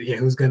the thing? Yeah,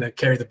 who's gonna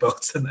carry the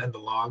boats and the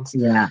logs?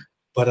 Yeah.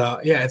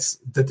 But it's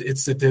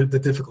the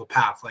difficult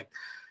path. Like,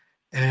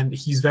 and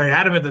he's very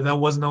adamant that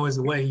wasn't always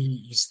the way. He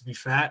used to be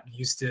fat,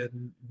 used to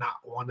not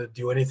want to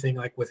do anything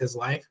like with his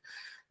life,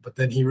 but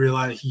then he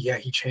realized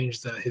he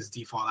changed his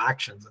default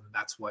actions, and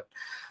that's what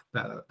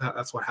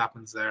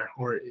happens there.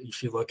 Or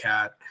if you look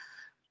at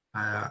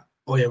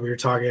we were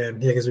talking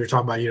because we were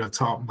talking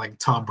about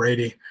Tom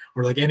Brady,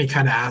 or like any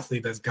kind of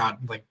athlete that's got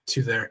like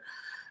to their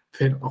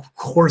pin. Of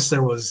course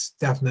there was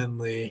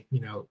definitely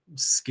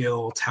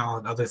skill,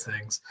 talent, other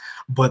things,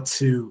 but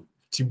to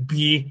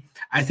be,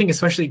 I think,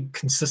 especially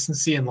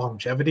consistency and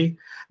longevity,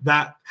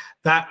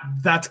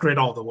 that's great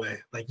all the way.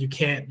 Like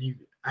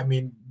I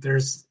mean,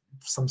 there's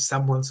some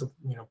semblance of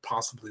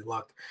possibly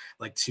luck,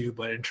 like too.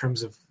 But in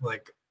terms of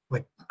like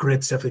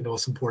grit's definitely the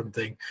most important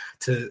thing,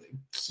 to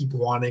keep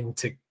wanting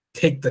to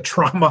take the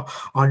trauma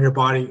on your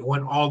body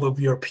when all of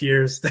your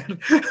peers that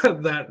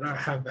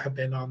have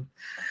been on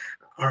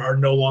are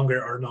no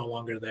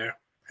longer there.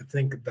 I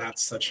think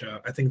that's such an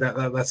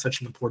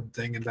important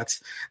thing, and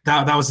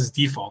that was his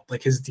default.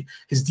 Like his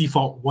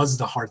default was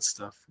the hard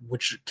stuff,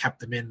 which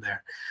kept him in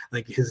there.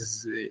 Like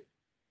it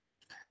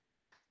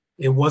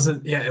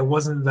wasn't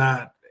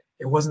that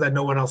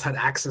no one else had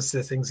access to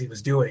the things he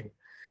was doing.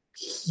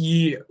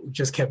 He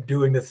just kept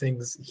doing the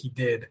things he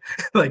did,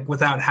 like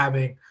without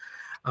having.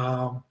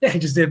 He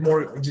just did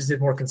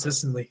more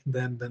consistently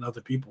than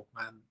other people,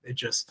 and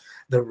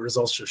the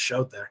results just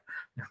showed there.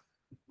 Yeah.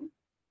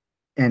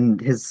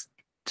 And his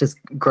just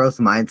growth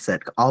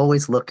mindset,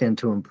 always looking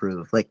to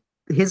improve. Like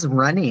his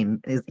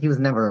running, he was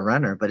never a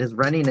runner, but his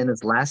running in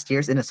his last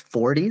years, in his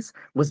 40s,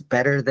 was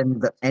better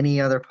than any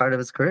other part of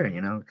his career.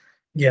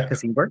 Yeah,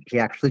 because he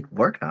actually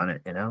worked on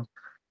it. He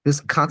was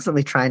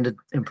constantly trying to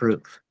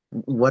improve.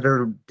 What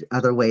are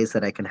other ways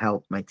that I can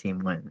help my team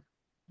win?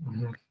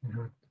 Mm-hmm,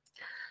 mm-hmm.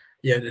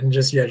 Yeah, and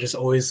just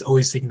always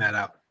seeking that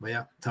out. But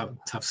yeah,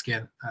 tough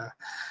skin.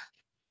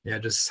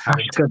 Just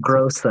having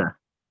grossa.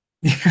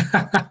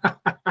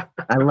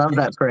 I love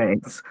that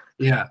phrase.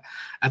 Yeah,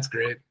 that's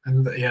great,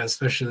 and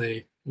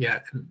especially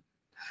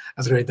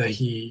that's great that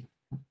he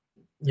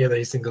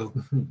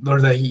singled,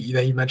 or that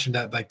he mentioned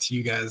that like to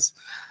you guys.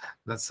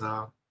 That's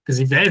because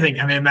if anything,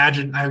 I mean, I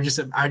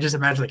just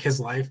imagine like his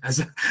life as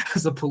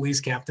a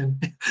police captain,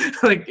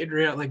 like in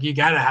real, like you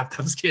gotta have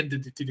tough skin to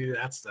do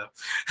that stuff.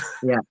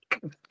 Yeah,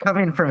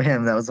 coming from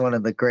him, that was one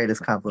of the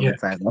greatest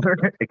compliments I've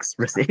ever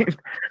received.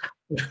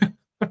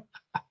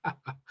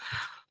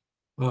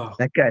 Oh.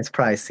 That guy's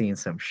probably seen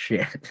some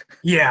shit.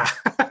 Yeah,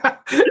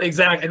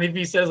 exactly. And if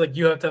he says like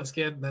you have tough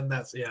skin, then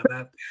that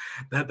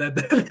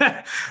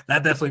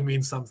definitely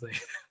means something.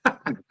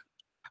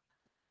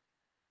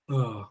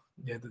 Oh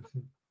yeah,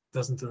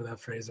 doesn't throw that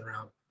phrase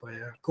around. But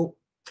yeah, cool.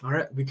 All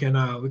right, we can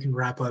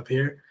wrap up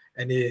here.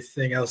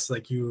 Anything else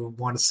like you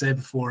want to say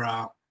before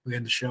we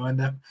end the show?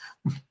 I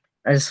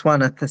just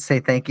want to say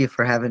thank you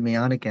for having me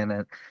on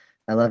again.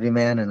 I love you,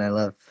 man, and I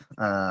love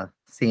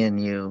seeing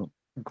you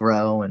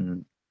grow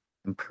and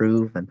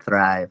improve and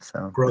thrive.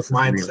 So growth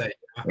mindset.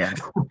 Really,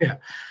 yeah.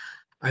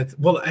 I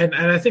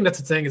think that's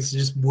the thing, is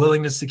just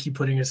willingness to keep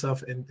putting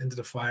yourself into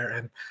the fire.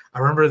 And I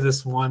remember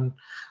this one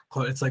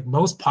quote. It's like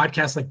most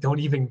podcasts like don't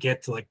even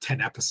get to like 10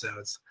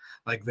 episodes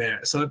like there.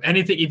 So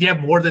if you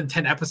have more than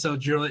 10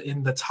 episodes, you're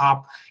in the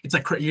top. It's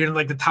like you're in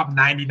like the top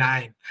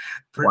 99.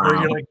 Wow.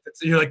 Or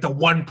you're like the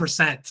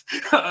 1%.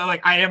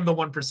 Like I am the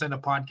 1%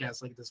 of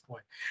podcasts like at this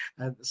point.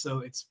 And so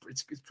it's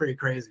pretty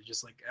crazy,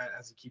 just like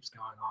as it keeps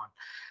going on.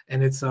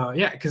 And it's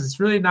because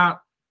it's really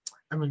not.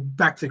 I mean,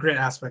 back to the grit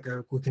aspect,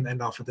 we can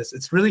end off with this.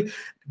 It's really,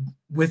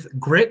 with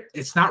grit,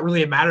 it's not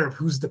really a matter of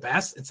who's the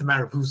best. It's a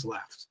matter of who's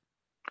left.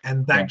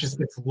 And that just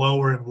gets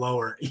lower and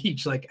lower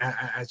each, like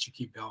as you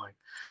keep going.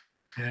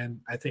 And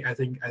I think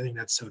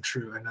that's so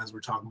true. And as we're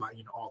talking about,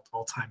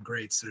 all-time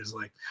greats, there's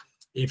like,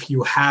 if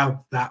you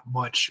have that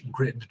much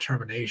grit and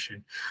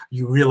determination,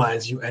 you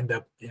realize you end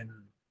up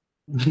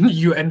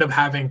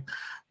having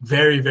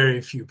very,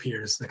 very few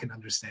peers that can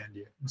understand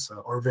you. So,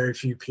 or very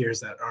few peers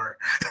that are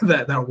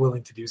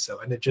willing to do so.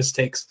 And it just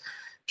takes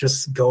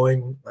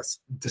deciding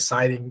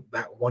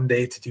that one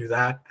day to do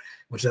that,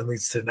 which then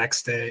leads to the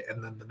next day,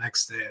 and then the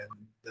next day,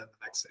 and then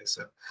the next day.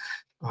 So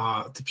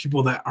to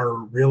people that are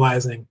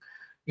realizing,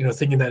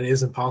 thinking that it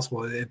is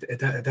impossible, it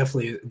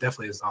definitely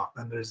is not.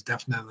 And there's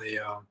definitely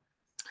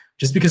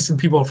just because some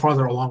people are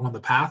farther along on the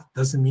path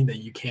doesn't mean that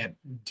you can't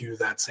do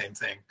that same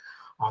thing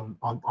on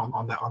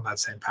that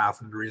same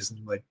path. And the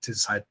reason like to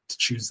decide to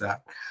choose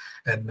that,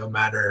 and no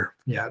matter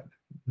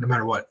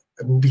what,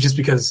 just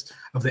because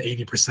of the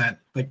 80%,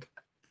 like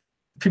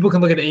people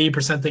can look at the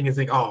 80% thing and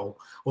think, oh,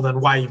 well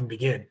then why even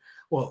begin?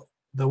 Well,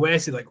 the way I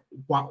see, like,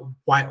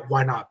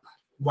 why not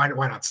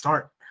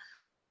start?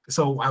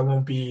 So I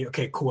won't be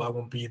I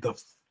won't be the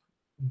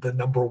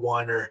number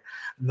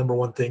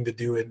one thing to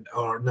do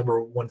or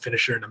number one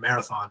finisher in a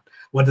marathon.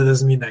 What that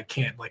doesn't mean that I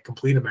can't like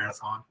complete a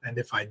marathon. And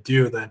if I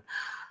do, then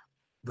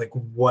like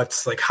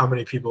what's like how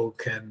many people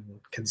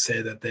can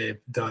say that they've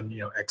done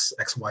X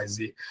Y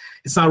Z?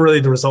 It's not really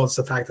the result. It's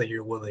the fact that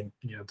you're willing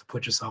to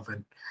put yourself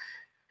in,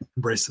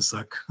 embrace the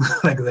suck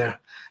like there,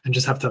 and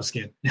just have tough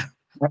skin. Yeah.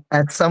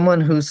 As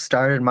someone who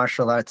started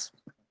martial arts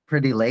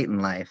pretty late in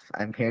life,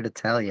 I'm here to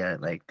tell you,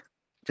 like,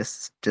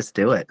 just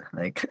do it.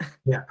 Like,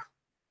 yeah,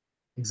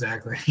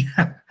 exactly.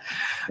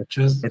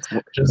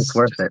 It's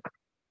worth it.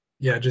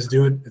 Yeah, just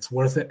do it. It's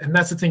worth it. And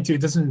that's the thing too.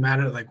 It doesn't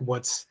matter like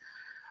what's.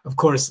 Of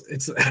course,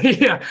 it's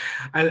yeah.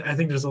 I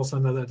think there's also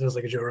there's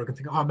like a Joe Rogan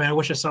thing. Oh man, I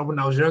wish I started when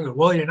I was younger.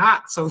 Well, you're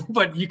not. So,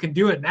 but you can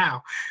do it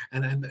now,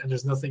 and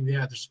there's nothing.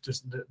 Yeah, there's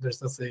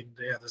nothing.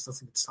 Yeah, there's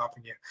nothing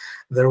stopping you.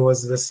 There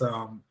was this.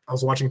 I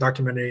was watching a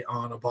documentary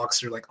on a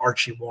boxer like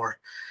Archie Moore,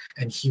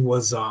 and he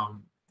was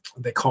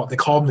they call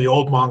him the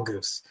old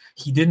mongoose.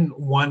 He didn't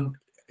win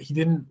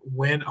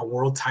a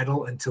world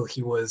title until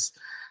he was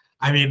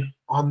I mean,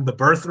 on the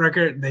birth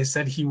record, they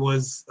said he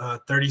was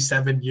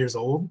 37 years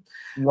old,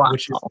 Wow.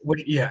 which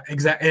yeah,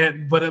 exactly.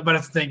 But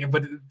that's the thing.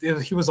 But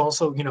he was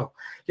also,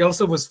 he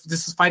also was.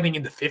 This was fighting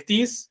in the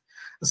 50s,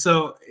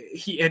 so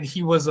he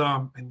was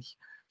and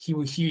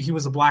he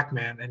was a black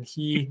man, and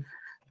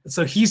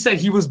so he said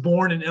he was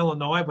born in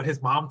Illinois, but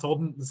his mom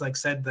told him,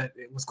 said that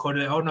it was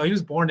quoted, oh no, he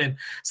was born in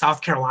South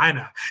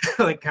Carolina.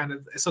 Like kind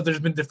of, so there's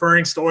been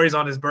differing stories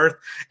on his birth.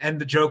 And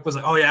the joke was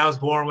like, oh yeah, I was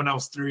born when I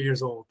was 3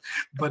 years old.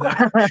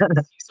 But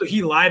so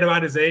he lied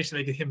about his age to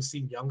make him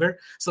seem younger.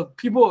 So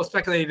people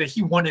speculated that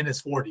he won in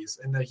his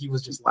 40s and that he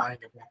was just lying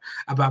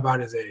about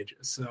his age.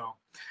 So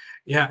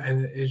yeah,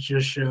 and it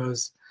just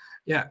shows,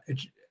 yeah.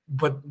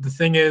 But the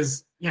thing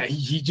is, yeah,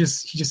 he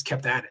just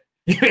kept at it.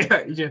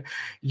 Yeah,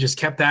 he just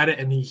kept at it,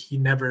 and he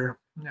never,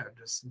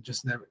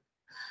 just never.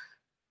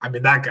 I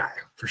mean, that guy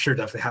for sure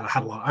definitely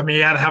had a lot. I mean,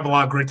 he had to have a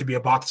lot of grit to be a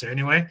boxer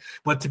anyway,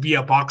 but to be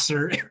a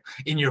boxer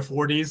in your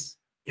 40s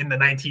in the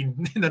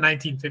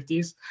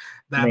 1950s,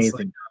 that's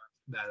Amazing.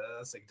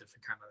 that's like a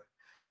different kind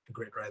of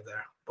grit right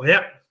there. But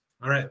yeah,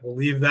 all right, we'll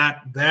leave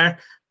that there.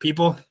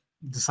 People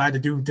decide to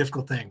do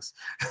difficult things.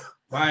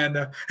 Bye,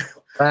 and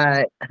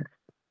Bye.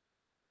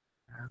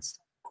 that's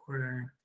recording.